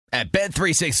At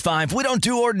Bet365, we don't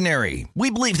do ordinary. We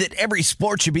believe that every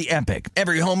sport should be epic.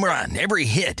 Every home run, every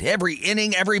hit, every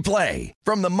inning, every play.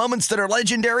 From the moments that are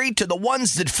legendary to the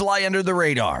ones that fly under the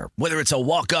radar. Whether it's a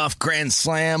walk-off grand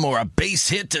slam or a base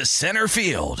hit to center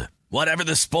field. Whatever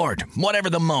the sport, whatever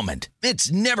the moment.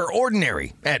 It's never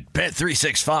ordinary at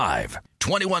Bet365.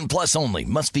 21 plus only.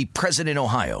 Must be present in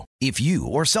Ohio. If you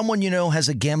or someone you know has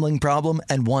a gambling problem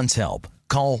and wants help,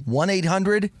 call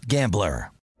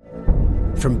 1-800-GAMBLER.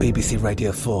 From BBC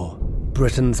Radio 4,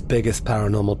 Britain's biggest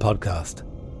paranormal podcast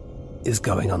is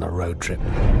going on a road trip.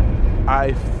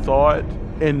 I thought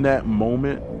in that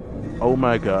moment, oh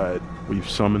my God, we've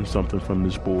summoned something from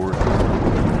this board.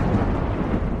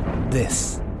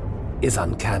 This is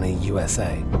Uncanny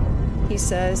USA. He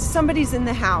says, somebody's in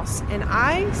the house, and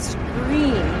I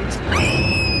screamed.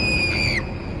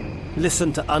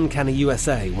 Listen to Uncanny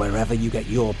USA wherever you get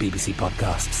your BBC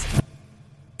podcasts,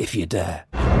 if you dare.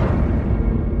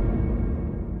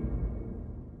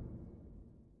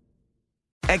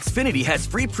 Xfinity has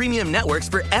free premium networks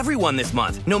for everyone this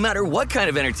month, no matter what kind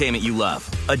of entertainment you love.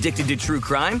 Addicted to true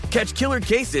crime? Catch killer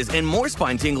cases and more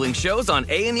spine-tingling shows on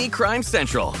A&E Crime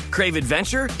Central. Crave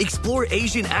adventure? Explore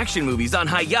Asian action movies on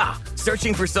Hi-YAH.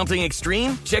 Searching for something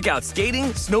extreme? Check out skating,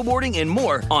 snowboarding, and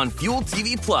more on Fuel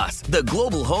TV Plus, the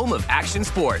global home of action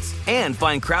sports. And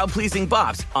find crowd-pleasing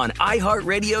bops on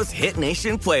iHeartRadio's Hit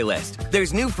Nation playlist.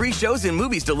 There's new free shows and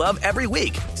movies to love every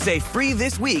week. Say free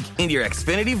this week in your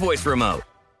Xfinity voice remote.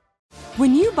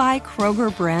 When you buy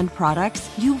Kroger brand products,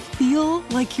 you feel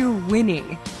like you're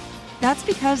winning. That's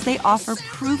because they offer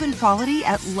proven quality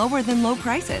at lower than low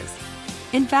prices.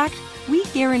 In fact, we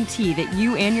guarantee that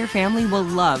you and your family will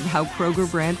love how Kroger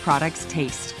brand products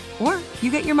taste, or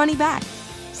you get your money back.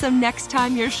 So next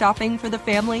time you're shopping for the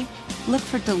family, look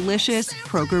for delicious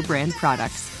Kroger brand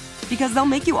products, because they'll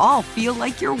make you all feel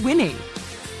like you're winning.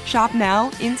 Shop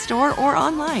now, in-store, or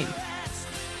online.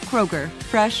 Kroger,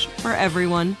 fresh for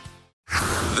everyone.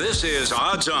 This is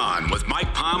Odds On with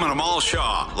Mike Palm and Amal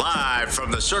Shaw, live from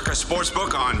the Circa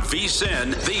Sportsbook on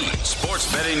VSiN, the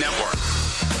sports betting network.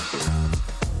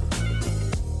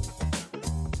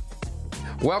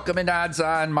 Welcome in Odds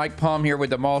On. Mike Palm here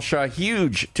with Amal Shaw.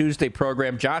 Huge Tuesday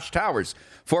program. Josh Towers,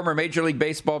 former Major League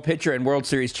Baseball pitcher and World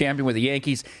Series champion with the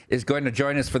Yankees, is going to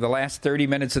join us for the last 30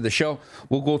 minutes of the show.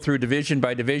 We'll go through division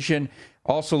by division,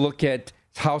 also look at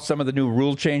how some of the new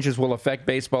rule changes will affect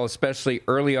baseball, especially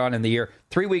early on in the year.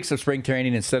 3 weeks of spring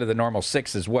training instead of the normal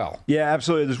 6 as well. Yeah,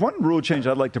 absolutely. There's one rule change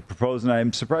I'd like to propose, and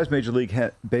I'm surprised Major League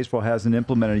Baseball hasn't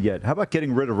implemented it yet. How about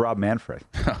getting rid of Rob Manfred?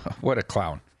 What a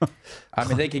clown. I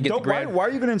mean, they could get the grand... Why are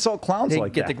you going to insult clowns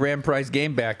like that? They get the grand prize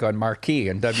game back on Marquee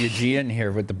and WGN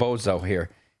here with the bozo here.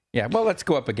 Yeah, well, let's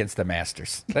go up against the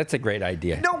Masters. That's a great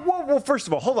idea. No, well, first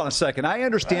of all, hold on a second. I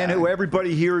understand who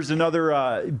everybody here is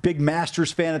another big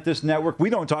Masters fan at this network. We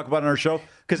don't talk about it on our show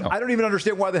because I don't even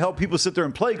understand why the hell people sit there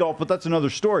and play golf, but that's another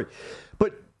story.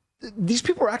 But these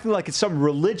people are acting like it's some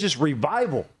religious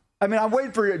revival. I mean, I'm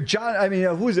waiting for John. I mean,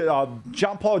 who is it?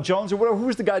 John Paul Jones or whatever.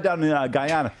 Who's the guy down in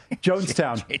Guyana?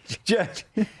 Jonestown.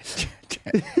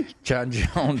 John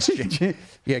Jones.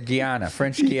 Yeah, Guyana,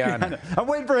 French Guyana. I'm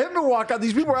waiting for him to walk out.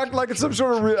 These people are acting like it's some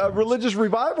sort of religious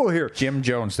revival here. Jim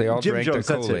Jones. They all drank the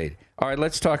Kool-Aid. All right,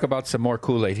 let's talk about some more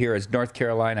Kool-Aid here as North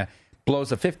Carolina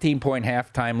blows a 15-point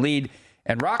halftime lead.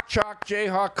 And Rock Chalk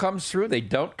Jayhawk comes through. They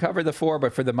don't cover the 4,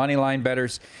 but for the money line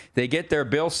bettors, they get their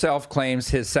Bill Self claims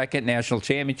his second national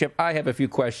championship. I have a few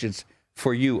questions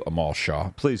for you, Amal Shaw.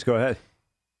 Please, go ahead.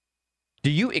 Do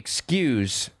you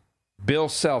excuse Bill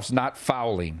Self's not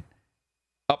fouling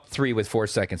up 3 with 4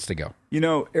 seconds to go? You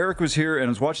know, Eric was here and I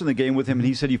was watching the game with him, and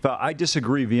he said he fouled. I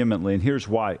disagree vehemently, and here's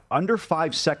why. Under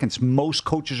 5 seconds, most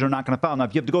coaches are not going to foul. Now,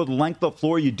 if you have to go the length of the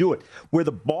floor, you do it. Where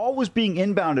the ball was being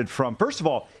inbounded from, first of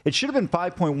all, it should have been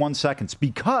 5.1 seconds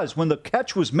because when the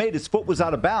catch was made, his foot was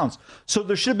out of bounds. So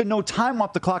there should have been no time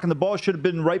off the clock, and the ball should have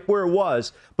been right where it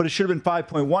was, but it should have been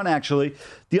 5.1, actually.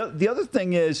 The other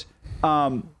thing is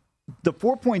the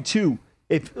 4.2,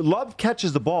 if Love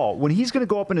catches the ball, when he's going to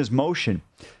go up in his motion,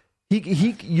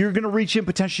 you're going to reach in,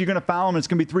 potentially you're going to foul him, and it's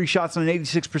going to be 3 shots on an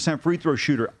 86% free throw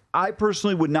shooter. I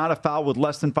personally would not have fouled with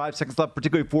less than 5 seconds left,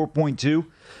 particularly 4.2.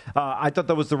 I thought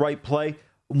that was the right play.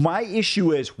 My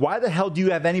issue is, why the hell do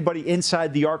you have anybody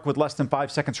inside the arc with less than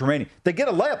 5 seconds remaining? They get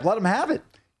a layup. Let them have it.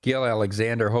 Gil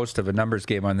Alexander, host of a numbers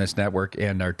game on this network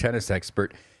and our tennis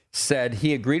expert, said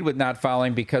he agreed with not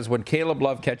fouling because when Caleb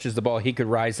Love catches the ball, he could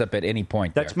rise up at any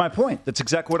point. That's my point. That's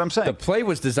exactly what I'm saying. The play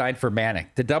was designed for Manick.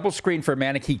 The double screen for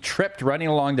Manick, he tripped running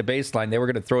along the baseline. They were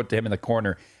going to throw it to him in the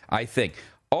corner, I think.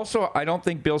 Also, I don't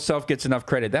think Bill Self gets enough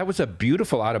credit. That was a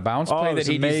beautiful out-of-bounds play that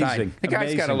he designed. The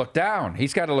guy's got to look down.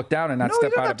 He's got to look down and not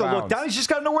step out of bounds. No, he doesn't have to look down. He's just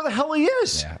got to know where the hell he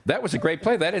is. Yeah, that was a great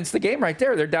play. That ends the game right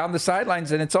there. They're down the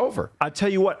sidelines, and it's over. I tell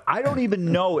you what, I don't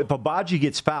even know if Agbaji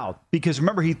gets fouled. Because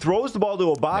remember, he throws the ball to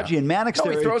Agbaji, and Mannix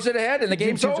there. No, he throws it ahead, and the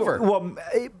game's over. Well,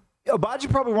 Agbaji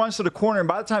probably runs to the corner, and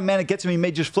by the time Mannix gets him, he may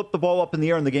just flip the ball up in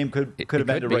the air, and the game could have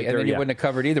ended right there. And then you wouldn't have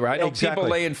covered either. I know people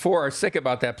laying 4 are sick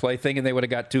about that play, thinking they would have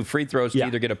got 2 free throws to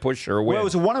either get a push or a win. Well, it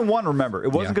was a 1-and-1, remember.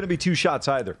 It wasn't going to be 2 shots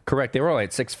either. Correct. They were only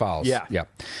at 6 fouls. Yeah. All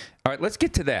right, let's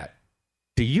get to that.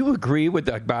 Do you agree with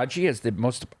Agbaji as the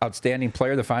most outstanding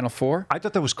player of the Final Four? I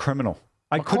thought that was criminal.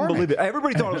 I couldn't believe it.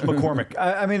 Everybody thought it was McCormick.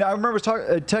 I mean, I remember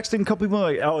texting a couple people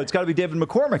like, oh, it's got to be David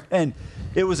McCormick. And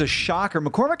it was a shocker.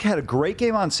 McCormick had a great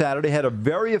game on Saturday, had a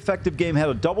very effective game, had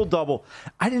a double-double.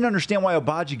 I didn't understand why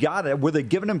Agbaji got it. Were they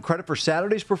giving him credit for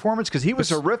Saturday's performance? Because he was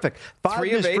horrific.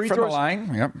 3 of 8 from the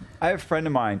line. Yep. I have a friend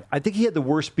of mine. I think he had the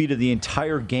worst speed of the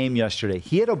entire game yesterday.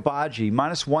 He had Agbaji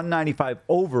minus 195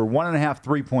 over 1.5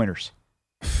 3-pointers.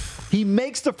 He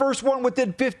makes the first one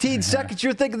within 15 seconds.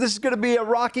 You're thinking this is going to be a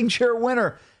rocking chair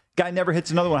winner. Guy never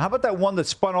hits another one. How about that one that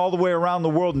spun all the way around the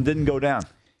world and didn't go down?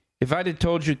 If I'd have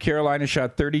told you Carolina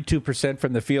shot 32%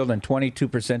 from the field and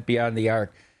 22% beyond the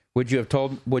arc, would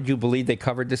you believe they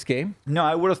covered this game? No,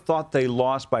 I would have thought they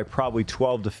lost by probably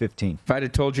 12 to 15. If I'd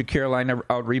have told you Carolina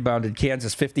out-rebounded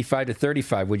Kansas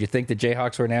 55-35, would you think the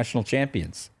Jayhawks were national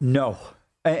champions? No.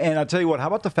 And I'll tell you what, how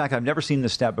about the fact I've never seen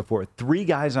this stat before? 3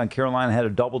 guys on Carolina had a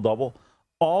double-double,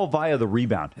 all via the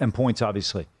rebound and points,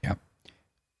 obviously. Yeah.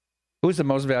 Who was the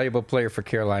most valuable player for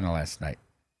Carolina last night?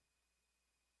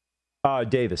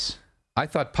 Davis. I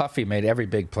thought Puffy made every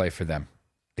big play for them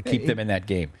to keep them in that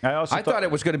game. I thought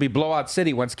it was going to be blowout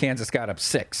city once Kansas got up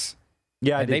 6.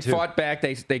 Yeah, and they fought back.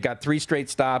 They got 3 straight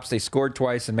stops. They scored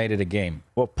twice and made it a game.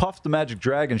 Well, Puff the Magic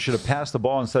Dragon should have passed the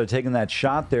ball instead of taking that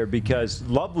shot there because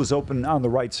Love was open on the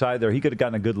right side there. He could have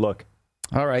gotten a good look.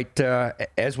 All right.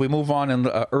 As we move on, and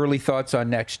early thoughts on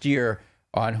next year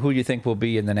on who you think will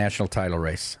be in the national title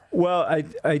race. Well,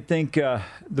 I think the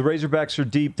Razorbacks are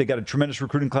deep. They got a tremendous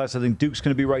recruiting class. I think Duke's going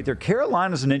to be right there.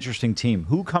 Carolina's an interesting team.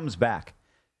 Who comes back?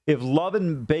 If Love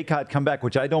and Bacot come back,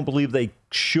 which I don't believe they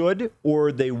should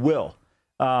or they will,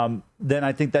 then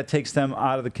I think that takes them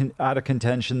out of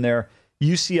contention there.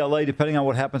 UCLA, depending on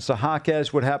what happens to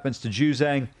Jaquez, what happens to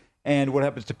Juzang, and what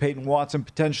happens to Peyton Watson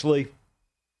potentially,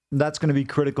 that's going to be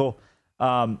critical.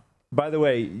 By the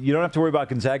way, you don't have to worry about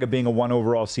Gonzaga being a 1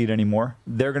 overall seed anymore.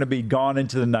 They're going to be gone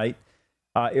into the night.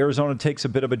 Arizona takes a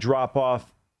bit of a drop off.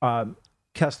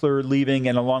 Kessler leaving,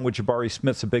 and along with Jabari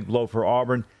Smith's a big blow for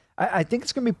Auburn. I think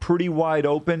it's going to be pretty wide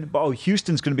open. Oh,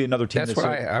 Houston's going to be another team. That's what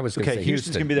I was going to say.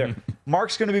 Houston's going to be there.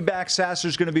 Mark's going to be back.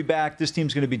 Sasser's going to be back. This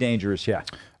team's going to be dangerous, yeah.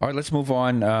 All right, let's move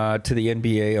on to the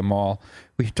NBA, Amal.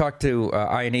 We talked to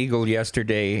Ian Eagle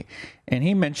yesterday, and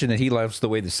he mentioned that he loves the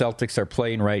way the Celtics are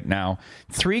playing right now.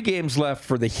 3 games left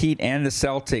for the Heat and the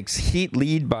Celtics. Heat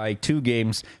lead by 2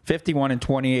 games,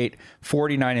 51-28,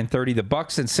 49-30. The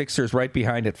Bucks and Sixers right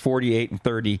behind at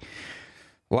 48-30.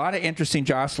 A lot of interesting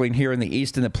jostling here in the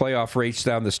East in the playoff race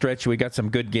down the stretch. We got some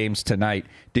good games tonight.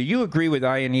 Do you agree with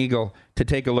Ian Eagle to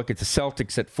take a look at the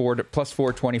Celtics at plus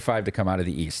 425 to come out of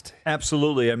the East?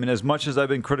 Absolutely. I mean, as much as I've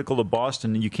been critical of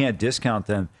Boston, you can't discount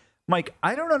them. Mike,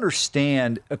 I don't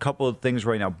understand a couple of things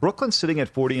right now. Brooklyn's sitting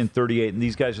at 40-38, and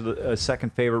these guys are the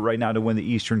second favorite right now to win the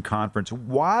Eastern Conference.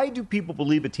 Why do people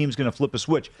believe a team's going to flip a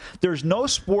switch? There's no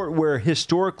sport where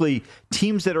historically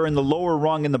teams that are in the lower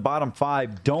rung in the bottom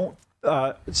 5 don't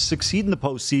succeed in the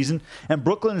postseason, and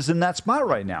Brooklyn is in that spot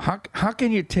right now. How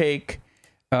can you take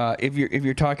if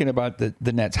you're talking about the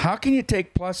Nets? How can you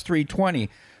take plus 320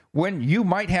 when you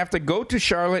might have to go to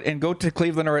Charlotte and go to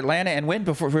Cleveland or Atlanta and win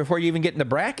before you even get in the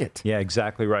bracket? Yeah,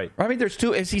 exactly right. I mean,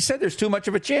 as he said, there's too much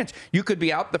of a chance. You could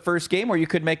be out the first game or you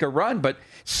could make a run, but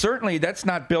certainly that's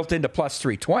not built into plus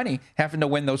 320, having to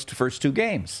win those first 2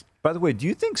 games. By the way, do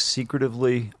you think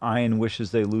secretively Ian wishes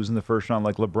they lose in the first round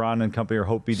like LeBron and company are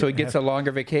hoping? So he gets a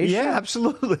longer vacation? Yeah,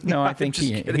 absolutely. No, I think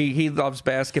he loves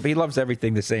basketball. He loves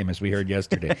everything the same as we heard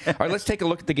yesterday. All right, let's take a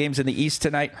look at the games in the East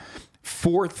tonight.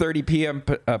 4:30 p.m.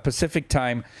 Pacific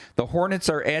time. The Hornets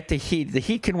are at the Heat. The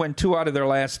Heat can win 2 out of their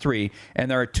last 3,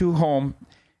 and there are 2 home.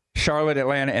 Charlotte,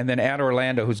 Atlanta, and then at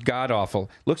Orlando, who's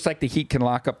god-awful. Looks like the Heat can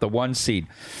lock up the 1 seed.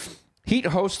 Heat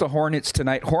hosts the Hornets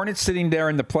tonight. Hornets sitting there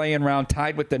in the play-in round,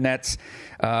 tied with the Nets,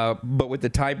 but with the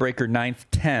tiebreaker 9th,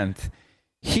 10th.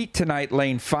 Heat tonight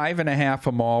laying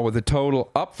 5.5 with a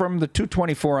total up from the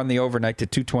 224 on the overnight to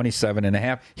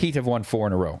 227.5. Heat have won 4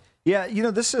 in a row. Yeah,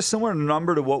 this is a similar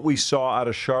number to what we saw out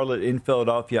of Charlotte in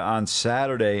Philadelphia on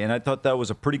Saturday, and I thought that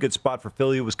was a pretty good spot for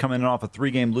Philly. It was coming off a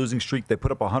 3-game losing streak. They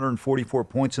put up 144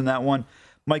 points in that one.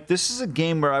 Mike, this is a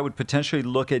game where I would potentially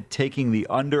look at taking the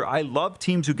under. I love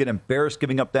teams who get embarrassed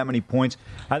giving up that many points.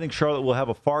 I think Charlotte will have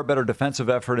a far better defensive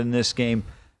effort in this game.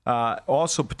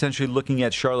 Also potentially looking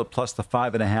at Charlotte plus the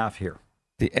 5.5 here.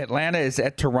 The Atlanta is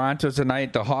at Toronto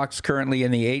tonight. The Hawks currently in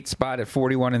the 8th spot at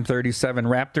 41-37.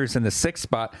 Raptors in the 6th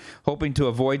spot, hoping to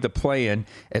avoid the play-in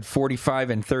at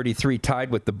 45-33,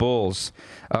 tied with the Bulls.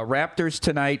 Raptors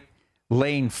tonight,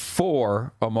 lane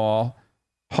 4, Amal.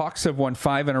 Hawks have won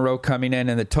 5 in a row coming in,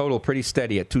 and the total pretty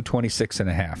steady at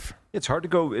 226.5. It's hard to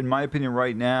go, in my opinion,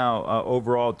 right now.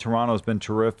 Overall, Toronto's been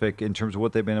terrific in terms of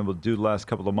what they've been able to do the last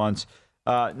couple of months.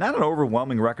 Not an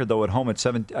overwhelming record, though, at home at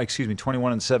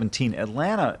 21-17.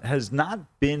 Atlanta has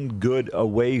not been good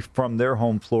away from their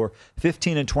home floor,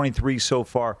 15-23 so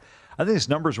far. I think this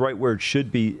number's right where it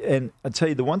should be. And I'll tell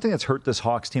you, the one thing that's hurt this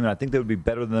Hawks team, and I think they would be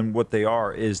better than what they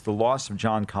are, is the loss of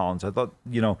John Collins. I thought,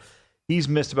 he's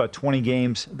missed about 20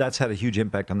 games. That's had a huge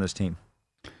impact on this team.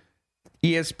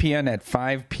 ESPN at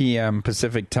 5 p.m.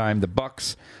 Pacific time. The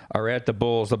Bucks are at the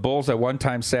Bulls. The Bulls at one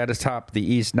time sat atop the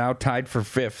East, now tied for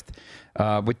 5th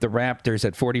with the Raptors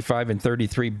at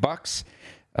 45-33. Bucks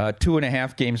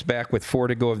 2.5 games back with 4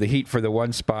 to go of the Heat for the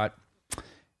 1 spot.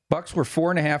 Bucks were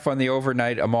 4.5 on the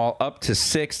overnight. Amal up to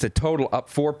 6. The total up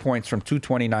 4 points from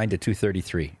 229 to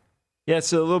 233. Yeah,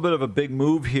 it's a little bit of a big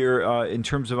move here in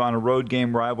terms of on a road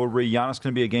game rivalry. Giannis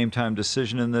going to be a game-time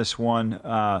decision in this one.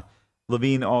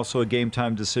 Levine also a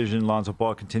game-time decision. Lonzo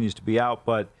Ball continues to be out,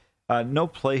 but no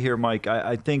play here, Mike.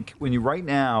 I think right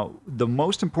now, the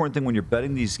most important thing when you're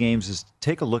betting these games is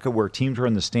take a look at where teams are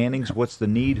in the standings, what's the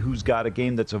need, who's got a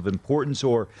game that's of importance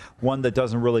or one that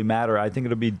doesn't really matter. I think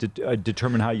it'll be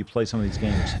determine how you play some of these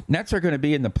games. Nets are going to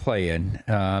be in the play-in.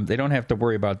 They don't have to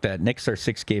worry about that. Knicks are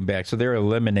 6-game back, so they're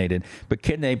eliminated. But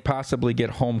can they possibly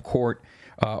get home court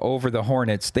over the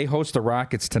Hornets? They host the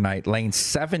Rockets tonight, lane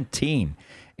 17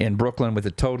 in Brooklyn with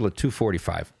a total of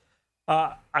 245.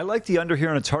 I like the under here,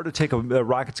 and it's hard to take a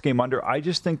Rockets game under. I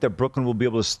just think that Brooklyn will be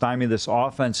able to stymie this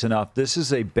offense enough. This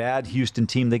is a bad Houston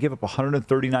team. They gave up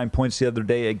 139 points the other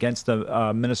day against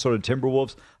the Minnesota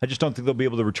Timberwolves. I just don't think they'll be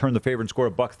able to return the favor and score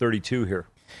a $132 here.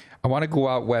 I want to go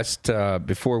out west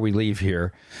before we leave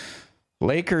here.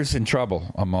 Lakers in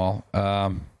trouble, Amal.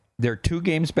 They're 2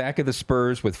 games back of the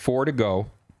Spurs with 4 to go.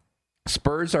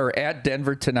 Spurs are at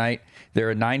Denver tonight.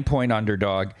 They're a 9-point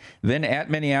underdog. Then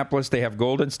at Minneapolis, they have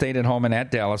Golden State at home and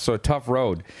at Dallas, so a tough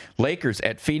road. Lakers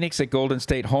at Phoenix, at Golden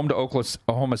State, home to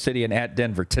Oklahoma City, and at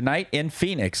Denver. Tonight in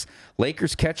Phoenix,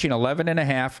 Lakers catching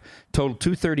 11.5, total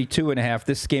 232.5.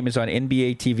 This game is on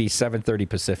NBA TV, 7:30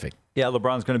 Pacific. Yeah,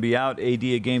 LeBron's going to be out. AD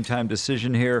a game-time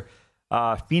decision here.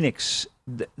 Phoenix,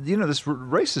 this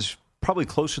race is probably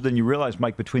closer than you realize,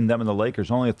 Mike, between them and the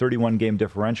Lakers. Only a 31-game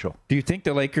differential. Do you think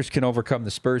the Lakers can overcome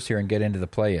the Spurs here and get into the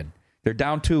play-in? They're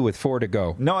down 2 with 4 to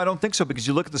go. No, I don't think so, because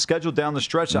you look at the schedule down the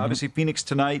stretch. Mm-hmm. Obviously, Phoenix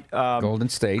tonight. Golden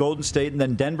State, and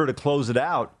then Denver to close it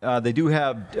out. They do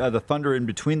have the Thunder in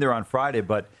between there on Friday,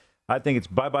 but I think it's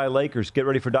bye-bye Lakers. Get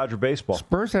ready for Dodger baseball.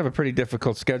 Spurs have a pretty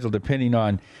difficult schedule depending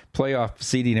on playoff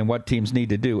seeding and what teams need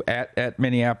to do. At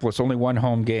Minneapolis, only 1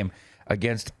 home game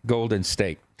against Golden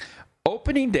State.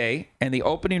 Opening day and the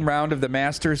opening round of the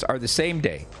Masters are the same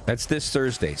day. That's this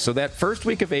Thursday. So that first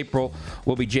week of April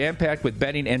will be jam-packed with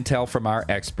betting intel from our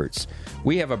experts.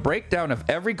 We have a breakdown of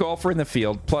every golfer in the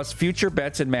field, plus future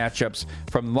bets and matchups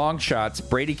from long shots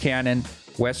Brady Cannon,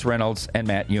 Wes Reynolds, and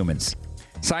Matt Humans.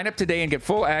 Sign up today and get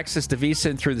full access to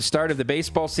VSiN through the start of the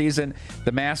baseball season,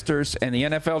 the Masters, and the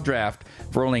NFL Draft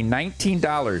for only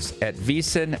 $19 at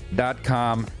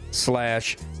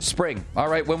vsin.com/spring. All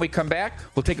right, when we come back,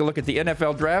 we'll take a look at the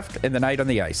NFL Draft and the night on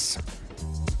the ice.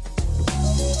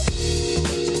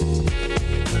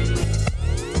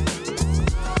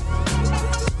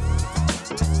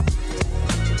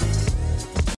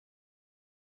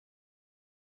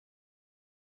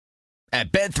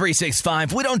 At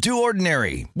Bet365, we don't do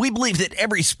ordinary. We believe that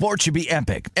every sport should be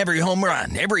epic. Every home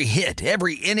run, every hit,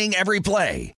 every inning, every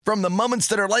play. From the moments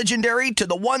that are legendary to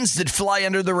the ones that fly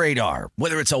under the radar.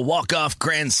 Whether it's a walk-off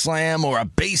grand slam or a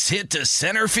base hit to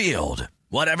center field.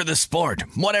 Whatever the sport,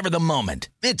 whatever the moment.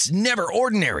 It's never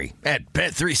ordinary at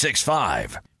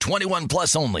Bet365. 21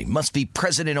 plus only. Must be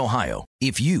present in Ohio.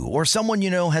 If you or someone you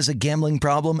know has a gambling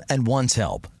problem and wants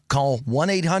help, call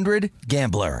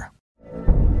 1-800-GAMBLER.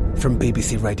 From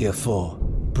BBC Radio 4,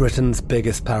 Britain's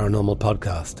biggest paranormal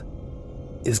podcast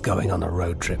is going on a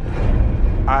road trip.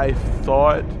 I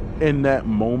thought in that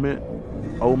moment,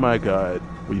 oh my God,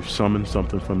 we've summoned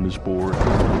something from this board.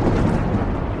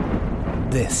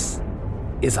 This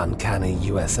is Uncanny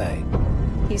USA.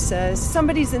 He says,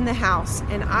 somebody's in the house,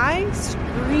 and I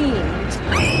screamed.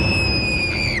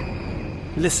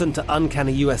 Listen to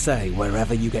Uncanny USA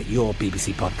wherever you get your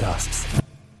BBC podcasts,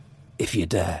 if you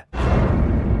dare.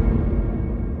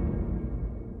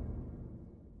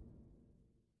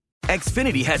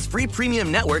 Xfinity has free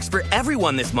premium networks for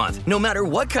everyone this month, no matter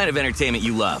what kind of entertainment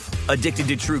you love. Addicted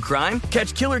to true crime?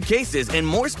 Catch killer cases and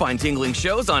more spine-tingling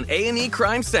shows on A&E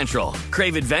Crime Central.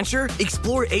 Crave adventure?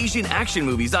 Explore Asian action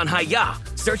movies on Hi-YAH.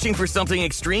 Searching for something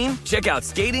extreme? Check out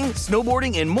skating,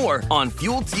 snowboarding, and more on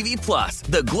Fuel TV Plus,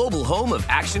 the global home of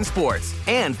action sports.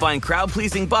 And find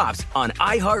crowd-pleasing bops on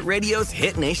iHeartRadio's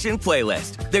Hit Nation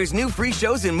playlist. There's new free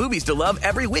shows and movies to love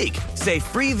every week. Say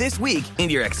free this week in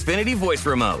your Xfinity voice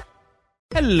remote.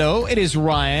 Hello, it is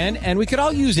Ryan, and we could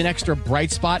all use an extra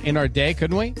bright spot in our day,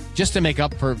 couldn't we? Just to make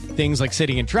up for things like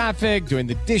sitting in traffic, doing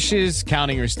the dishes,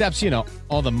 counting your steps,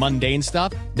 all the mundane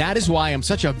stuff. That is why I'm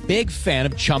such a big fan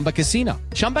of Chumba Casino.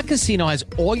 Chumba Casino has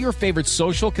all your favorite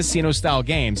social casino-style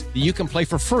games that you can play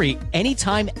for free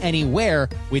anytime, anywhere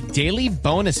with daily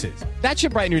bonuses. That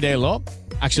should brighten your day a little.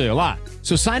 Actually, a lot.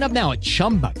 So sign up now at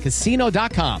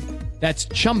ChumbaCasino.com. That's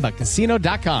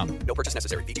ChumbaCasino.com. No purchase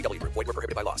necessary. VGW Group. Void where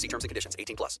prohibited by law. See terms and conditions.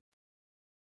 18+.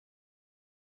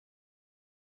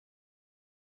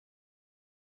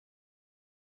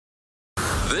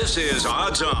 This is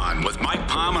Odds On with Mike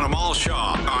Palm and Amal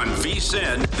Shaw on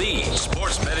VSiN, the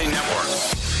Sports Betting Network.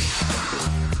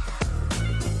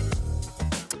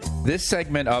 This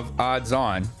segment of Odds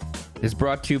On is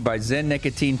brought to you by Zyn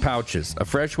Nicotine Pouches, a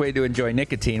fresh way to enjoy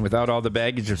nicotine without all the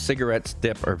baggage of cigarettes,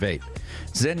 dip, or vape.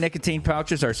 Zyn Nicotine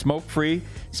Pouches are smoke-free,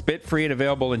 spit-free, and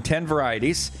available in 10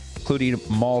 varieties, including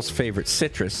Amal's favorite,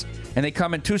 citrus. And they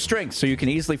come in 2 strengths, so you can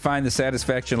easily find the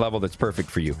satisfaction level that's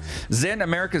perfect for you. Zyn,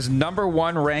 America's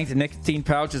 #1 ranked nicotine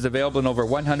pouch, is available in over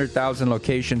 100,000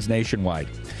 locations nationwide.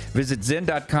 Visit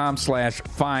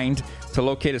Zyn.com/find to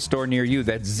locate a store near you.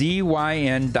 That's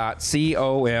ZYN.com/FIND.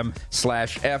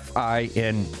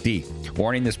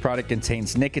 Warning, this product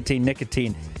contains nicotine.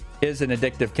 Nicotine is an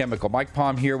addictive chemical. Mike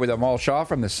Palm here with Amal Shaw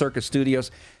from the Circus Studios.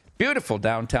 Beautiful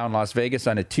downtown Las Vegas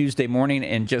on a Tuesday morning.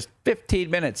 In just 15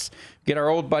 minutes, get our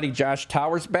old buddy Josh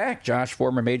Towers back. Josh,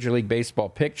 former Major League Baseball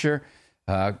pitcher,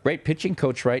 great pitching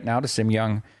coach right now to some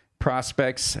young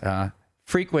prospects,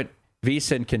 frequent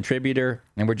VSiN contributor,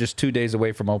 and we're just 2 days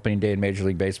away from opening day in Major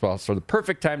League Baseball. So the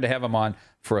perfect time to have him on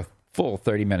for a full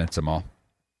 30 minutes, Amal.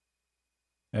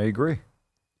 I agree.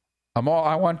 Amal,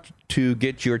 I want to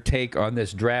get your take on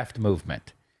this draft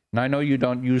movement. And I know you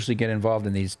don't usually get involved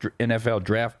in these NFL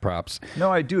draft props.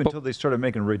 No, I do, until they started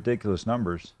making ridiculous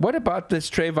numbers. What about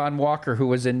this Trayvon Walker, who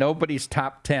was in nobody's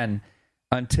top 10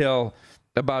 until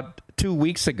about 2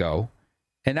 weeks ago?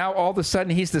 And now all of a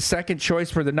sudden he's the second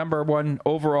choice for the #1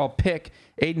 overall pick.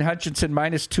 Aiden Hutchinson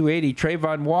 -280.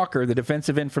 Trayvon Walker, the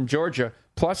defensive end from Georgia,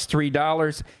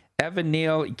 +$3. Evan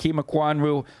Neal, Ikem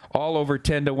Ekwonu, all over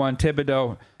 10-1.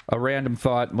 Thibodeau, a random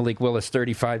thought, Malik Willis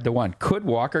 35-1. Could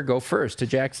Walker go first to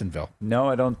Jacksonville? No,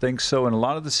 I don't think so. And a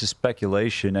lot of this is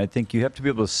speculation. I think you have to be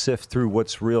able to sift through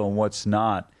what's real and what's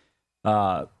not.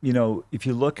 If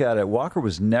you look at it, Walker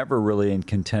was never really in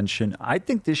contention. I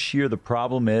think this year the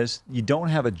problem is you don't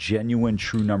have a genuine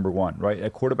true #1, right?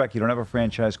 At quarterback, you don't have a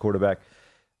franchise quarterback.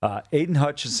 Aiden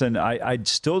Hutchinson, I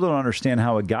still don't understand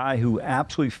how a guy who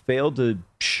absolutely failed to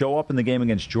show up in the game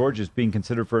against Georgia is being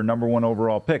considered for a #1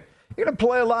 overall pick. You're going to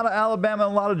play a lot of Alabama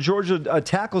and a lot of Georgia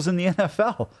tackles in the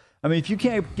NFL. I mean, if you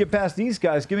can't get past these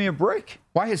guys, give me a break.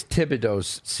 Why has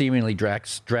Thibodeau's seemingly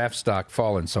draft stock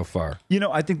fallen so far?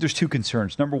 I think there's 2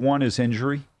 concerns. Number 1 is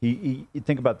injury. He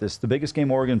think about this. The biggest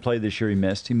game Oregon played this year, he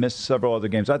missed. He missed several other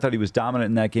games. I thought he was dominant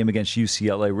in that game against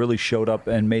UCLA, really showed up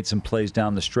and made some plays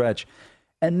down the stretch.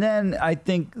 And then I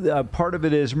think part of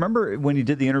it is, remember when he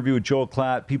did the interview with Joel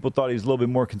Klatt, people thought he was a little bit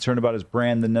more concerned about his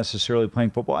brand than necessarily playing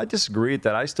football. I disagree with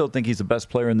that. I still think he's the best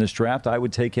player in this draft. I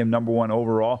would take him #1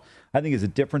 overall. I think he's a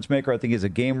difference maker. I think he's a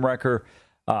game wrecker.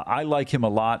 I like him a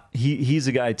lot. He's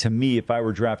a guy, to me, if I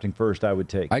were drafting first, I would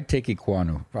take. I'd take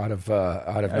Ekwonu out of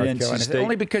North Carolina. State.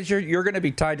 Only because you're going to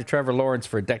be tied to Trevor Lawrence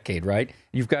for a decade, right?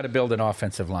 You've got to build an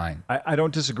offensive line. I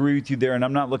don't disagree with you there, and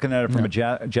I'm not looking at it from a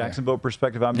Jacksonville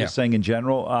perspective. I'm just saying in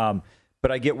general.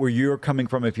 But I get where you're coming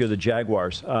from if you're the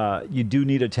Jaguars. You do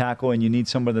need a tackle, and you need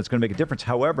someone that's going to make a difference.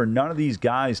 However, none of these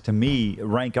guys, to me,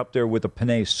 rank up there with a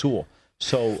Penei Sewell.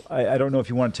 So I don't know if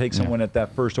you want to take someone at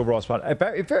that first overall spot.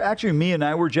 If actually me and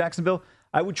I were Jacksonville,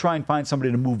 I would try and find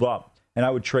somebody to move up and I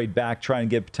would trade back, try and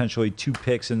get potentially 2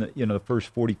 picks in the first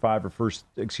 45 or first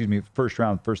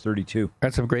round, first 32.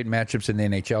 Got some great matchups in the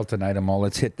NHL tonight, Amal.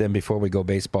 Let's hit them before we go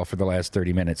baseball for the last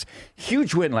 30 minutes.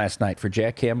 Huge win last night for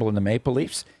Jack Campbell and the Maple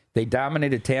Leafs. They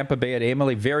dominated Tampa Bay at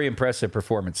Amalie. Very impressive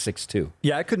performance, 6-2.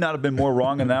 Yeah, I could not have been more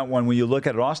wrong on that one. When you look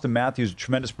at it, Austin Matthews, a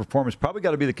tremendous performance. Probably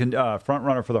got to be the front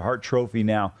runner for the Hart Trophy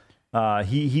now.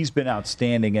 He's been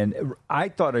outstanding, and I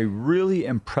thought a really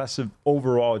impressive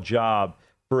overall job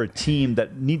for a team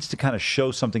that needs to kind of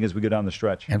show something as we go down the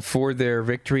stretch. And for their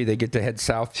victory, they get to head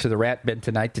south to the Rat Bin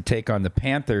tonight to take on the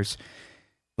Panthers.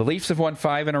 The Leafs have won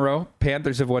 5 in a row.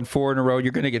 Panthers have won 4 in a row.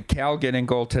 You're going to get Calgin in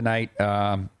goal tonight.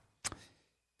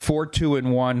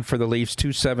 4-2-1 for the Leafs,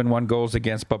 2-7-1 goals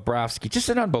against Bobrovsky. Just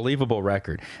an unbelievable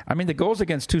record. I mean, the goals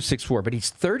against 2-6-4, but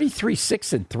he's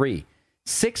 33-6-3.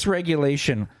 6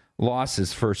 regulation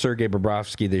losses for Sergei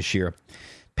Bobrovsky this year.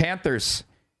 Panthers,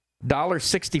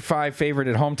 $1.65 favorite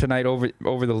at home tonight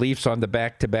over the Leafs on the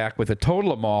back-to-back with a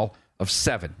total Amal of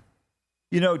 7.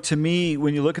 You know, to me,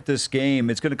 when you look at this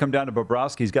game, it's going to come down to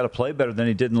Bobrovsky. He's got to play better than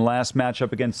he did in the last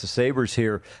matchup against the Sabres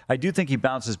here. I do think he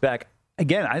bounces back.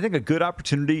 Again, I think a good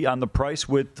opportunity on the price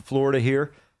with Florida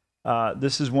here.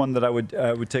 This is one that I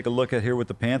would take a look at here with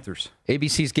the Panthers.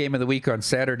 ABC's game of the week on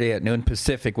Saturday at noon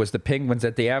Pacific was the Penguins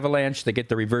at the Avalanche. They get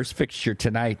the reverse fixture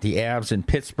tonight, the Avs in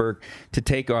Pittsburgh to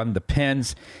take on the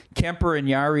Pens. Kemper and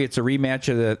Yari, it's a rematch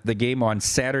of the game on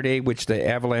Saturday, which the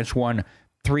Avalanche won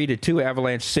 3-2.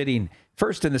 Avalanche sitting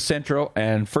first in the Central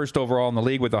and first overall in the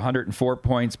league with 104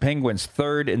 points. Penguins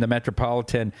third in the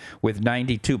Metropolitan with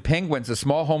 92. Penguins, a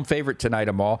small home favorite tonight,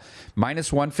 Amal.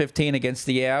 -115 against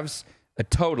the Avs. A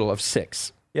total of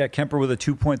 6. Yeah, Kemper with a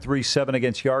 2.37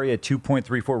 against Yari at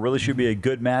 2.34. Really should be a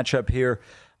good matchup here.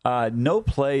 No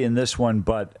play in this one,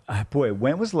 but boy,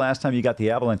 when was the last time you got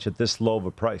the Avalanche at this low of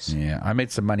a price? Yeah, I made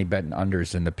some money betting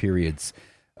unders in the periods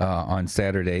on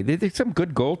Saturday. There's some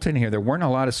good goaltending here. There weren't a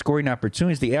lot of scoring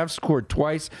opportunities. The Avs scored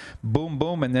twice, boom,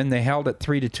 boom, and then they held it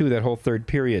 3-2 that whole third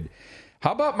period.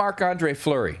 How about Marc-Andre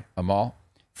Fleury, Amal?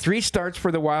 3 starts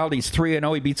for the Wild. He's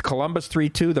 3-0. He beats Columbus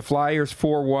 3-2, the Flyers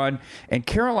 4-1, and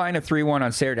Carolina 3-1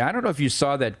 on Saturday. I don't know if you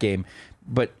saw that game,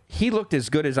 but he looked as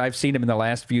good as I've seen him in the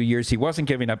last few years. He wasn't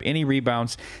giving up any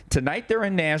rebounds. Tonight they're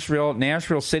in Nashville.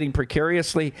 Nashville sitting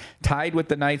precariously tied with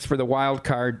the Knights for the wild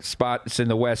card spots in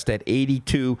the West at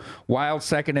 82. Wild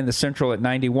second in the Central at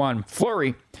 91.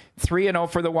 Fleury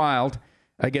 3-0 for the Wild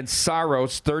against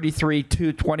Saros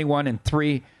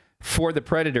 33-21-3. For the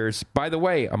Predators. By the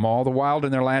way, Amal, the Wild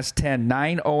in their last 10,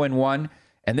 9-0-1,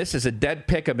 and this is a dead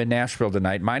pick'em in Nashville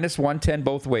tonight. -110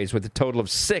 both ways with a total of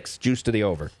 6 juice to the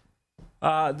over.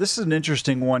 This is an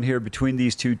interesting one here between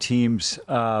these two teams.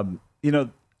 I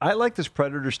like this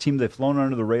Predators team. They've flown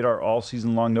under the radar all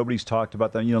season long. Nobody's talked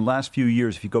about them. Last few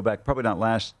years, if you go back, probably not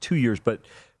last 2 years, but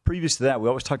previous to that, we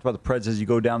always talked about the Preds as you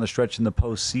go down the stretch in the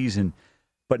postseason.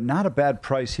 But not a bad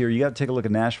price here. You got to take a look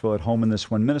at Nashville at home in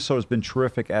this one. Minnesota's been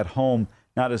terrific at home,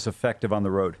 not as effective on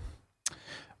the road.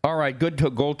 All right, good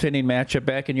goaltending matchup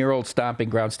back in your old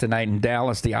stomping grounds tonight in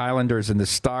Dallas, the Islanders and the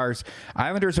Stars.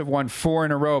 Islanders have won 4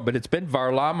 in a row, but it's been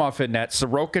Varlamov in net.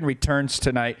 Sorokin returns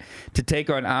tonight to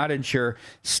take on Ottinger.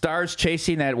 Stars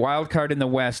chasing that wild card in the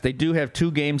West. They do have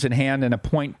 2 games in hand and a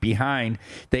point behind.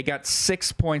 They got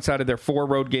 6 points out of their 4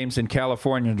 road games in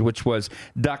California, which was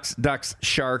Ducks,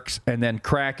 Sharks, and then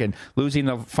Kraken, losing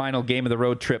the final game of the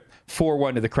road trip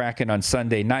 4-1 to the Kraken on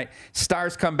Sunday night.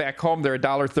 Stars come back home. They're a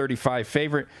 $1.35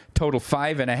 favorite. Total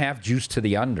 5.5 juice to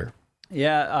the under.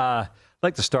 Yeah,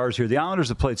 like the Stars here. The Islanders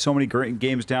have played so many great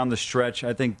games down the stretch.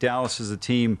 I think Dallas is a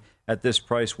team at this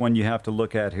price one you have to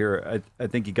look at here. I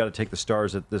think you got to take the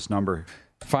Stars at this number.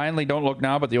 Finally, don't look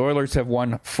now, but the Oilers have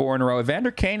won 4 in a row. Evander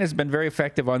Kane has been very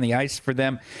effective on the ice for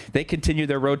them. They continue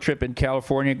their road trip in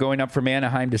California, going up from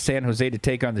Anaheim to San Jose to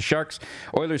take on the Sharks.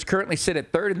 Oilers currently sit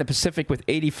at 3rd in the Pacific with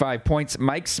 85 points.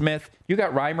 Mike Smith, you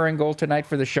got Reimer in goal tonight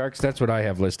for the Sharks. That's what I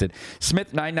have listed.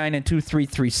 Smith, 9-9-2,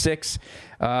 3.36.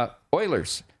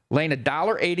 Oilers laying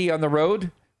 $1.80 on the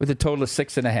road with a total of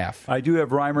 6.5. I do have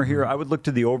Reimer here. I would look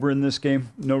to the over in this game.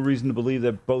 No reason to believe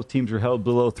that both teams are held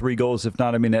below 3 goals. If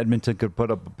not, Edmonton could put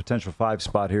up a potential 5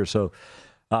 spot here. So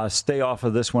stay off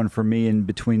of this one for me in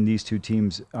between these two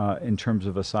teams in terms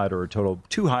of a side or a total.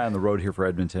 Too high on the road here for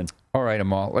Edmonton. All right,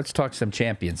 Amal. Let's talk some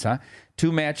champions, huh?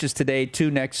 2 matches today, 2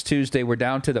 next Tuesday. We're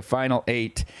down to the final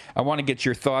 8. I want to get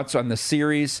your thoughts on the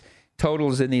series,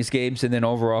 totals in these games, and then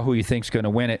overall who you think's going to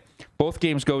win it. Both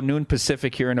games go noon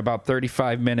Pacific here in about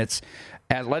 35 minutes.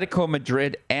 Atletico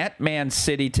Madrid at Man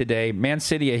City today. Man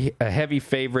City a heavy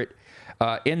favorite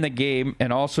in the game,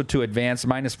 and also to advance,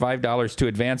 -$5 to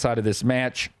advance out of this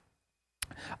match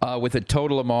with a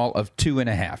total of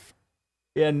 2.5.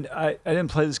 And I didn't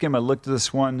play this game. I looked at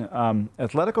this one.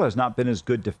 Atletico has not been as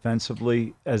good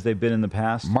defensively as they've been in the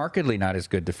past. Markedly not as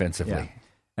good defensively. Yeah.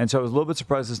 And so I was a little bit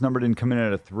surprised this number didn't come in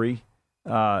at a 3.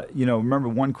 Remember,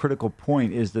 one critical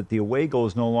point is that the away goal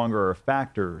is no longer a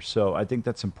factor. So I think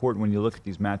that's important when you look at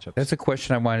these matchups. That's a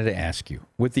question I wanted to ask you.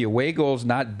 With the away goals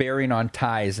not bearing on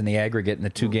ties in the aggregate in the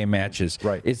 2-game matches,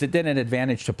 right, is it then an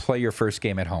advantage to play your first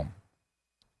game at home?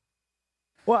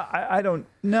 Well, I don't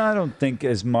think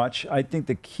as much. I think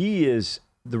the key is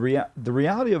the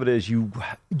reality of it is you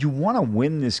want to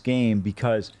win this game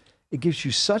because it gives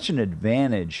you such an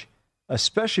advantage,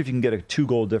 especially if you can get a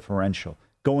 2-goal differential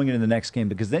going into the next game,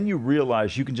 because then you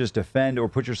realize you can just defend or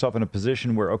put yourself in a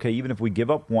position where, okay, even if we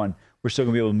give up one, we're still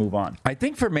going to be able to move on. I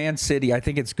think for Man City, I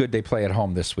think it's good they play at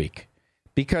home this week.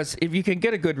 Because if you can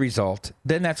get a good result,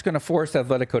 then that's going to force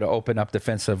Atletico to open up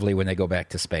defensively when they go back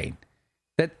to Spain.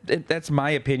 That's my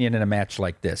opinion in a match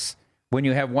like this. When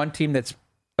you have one team that's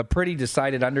a pretty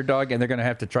decided underdog and they're going to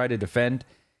have to try to defend,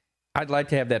 I'd like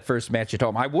to have that first match at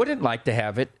home. I wouldn't like to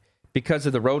have it because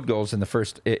of the road goals in the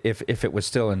first, if it was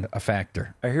still a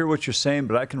factor. I hear what you're saying,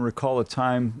 but I can recall a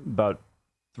time about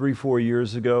 3-4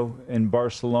 years ago in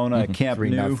Barcelona at Camp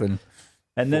Nou. 3-0.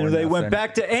 And then they went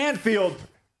back to Anfield.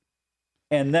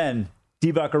 And then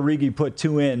Divock Origi put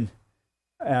 2 in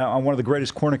on one of the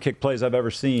greatest corner kick plays I've ever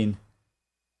seen.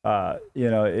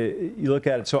 You look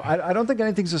at it. So I don't think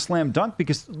anything's a slam dunk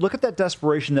because look at that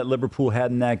desperation that Liverpool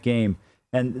had in that game.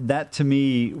 And that, to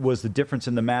me, was the difference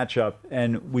in the matchup.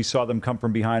 And we saw them come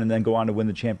from behind and then go on to win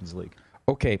the Champions League.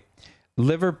 Okay.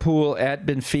 Liverpool at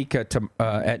Benfica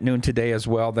at noon today as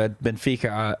well. That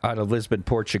Benfica out of Lisbon,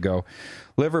 Portugal.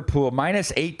 Liverpool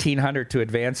minus 1,800 to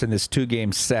advance in this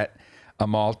 2-game set.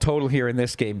 Amal, total here in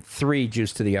this game, 3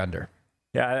 juice to the under.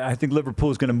 Yeah, I think Liverpool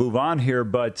is going to move on here,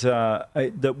 but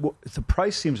the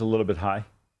price seems a little bit high.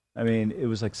 I mean, it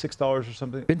was like $6 or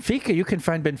something. Benfica, you can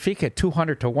find Benfica at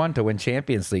 200-1 to win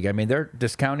Champions League. I mean, they're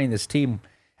discounting this team.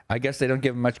 I guess they don't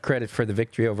give them much credit for the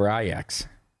victory over Ajax.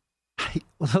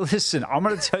 Listen, I'm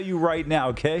going to tell you right now,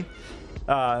 okay?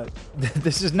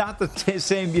 This is not the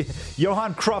same.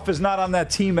 Johan Cruyff is not on that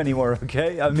team anymore,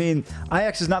 okay? I mean,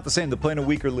 Ajax is not the same. They're playing a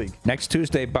weaker league. Next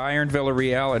Tuesday, Bayern,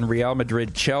 Villarreal, and Real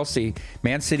Madrid, Chelsea.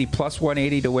 Man City plus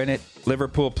 180 to win it.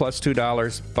 Liverpool plus $2.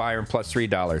 Bayern plus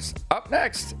 $3. Up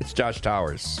next, it's Josh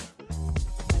Towers.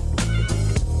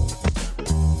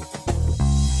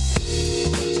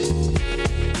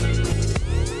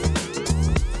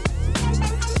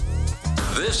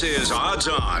 This is Odds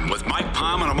On with Mike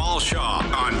Palm and Amal Shaw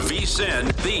on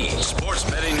VSiN, the Sports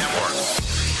Betting Network.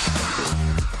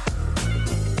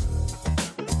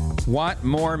 Want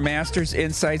more Masters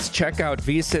insights? Check out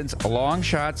VSiN's Long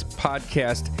Shots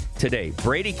podcast today.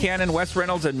 Brady Cannon, Wes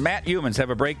Reynolds, and Matt Humans have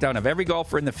a breakdown of every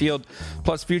golfer in the field,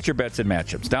 plus future bets and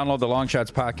matchups. Download the Long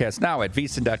Shots podcast now at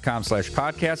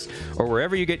VSiN.com/podcast or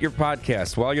wherever you get your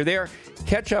podcasts. While you're there,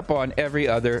 catch up on every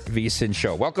other VSiN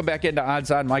show. Welcome back into Odds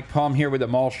On. Mike Palm here with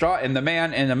Amal Shaw, and the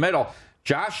man in the middle,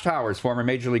 Josh Towers, former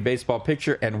Major League Baseball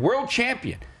pitcher and world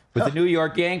champion with the New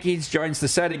York Yankees, joins the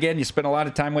set again. You spent a lot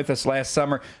of time with us last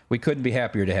summer. We couldn't be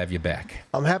happier to have you back.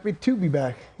 I'm happy to be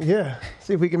back. Yeah.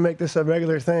 See if we can make this a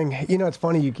regular thing. You know, it's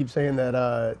funny you keep saying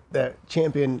that that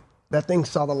champion, that thing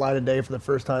saw the light of day for the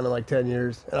first time in like 10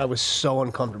 years, and I was so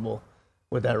uncomfortable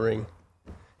with that ring.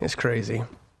 It's crazy.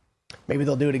 Maybe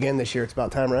they'll do it again this year. It's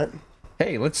about time, right?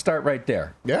 Hey, let's start right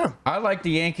there. Yeah. I like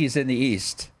the Yankees in the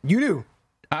East. You do?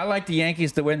 I like the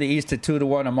Yankees to win the East at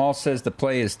 2-1. Amal says the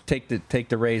play is take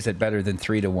the Rays at better than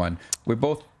 3-1. We're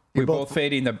both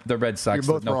fading the Red Sox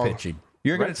with no pitching.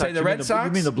 You're going to say the Red Sox?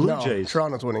 You mean the Blue Jays?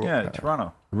 Toronto's winning. Yeah,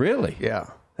 Toronto. Really? Yeah,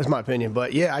 that's my opinion.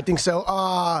 But yeah, I think so.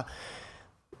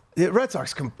 The Red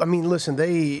Sox. I mean, listen,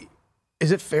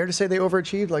 is it fair to say they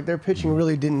overachieved? Like their pitching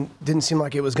really didn't seem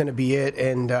like it was going to be it.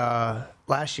 And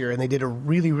last year, and they did a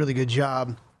really, really good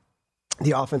job.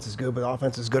 The offense is good, but the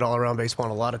offense is good all around baseball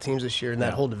on a lot of teams this year, and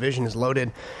that whole division is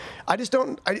loaded. I just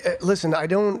don't listen.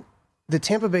 The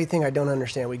Tampa Bay thing I don't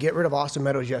understand. We get rid of Austin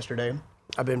Meadows yesterday.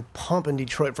 I've been pumping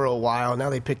Detroit for a while. Now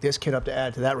they picked this kid up to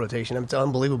add to that rotation. It's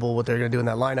unbelievable what they're going to do in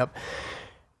that lineup.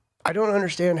 I don't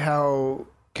understand how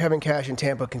Kevin Cash in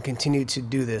Tampa can continue to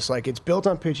do this. Like, it's built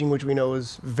on pitching, which we know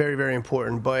is very, very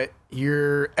important, but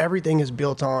everything is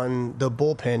built on the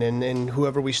bullpen, and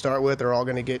whoever we start with are all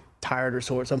going to get tired or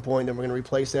sore at some point. Then we're going to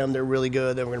replace them. They're really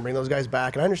good. Then we're going to bring those guys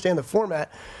back. And I understand the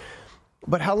format,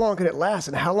 but how long can it last?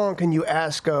 And how long can you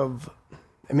ask of,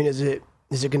 I mean, is it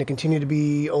going to continue to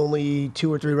be only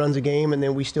 2 or 3 runs a game and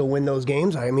then we still win those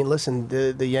games? I mean, listen,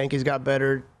 the Yankees got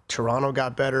better. Toronto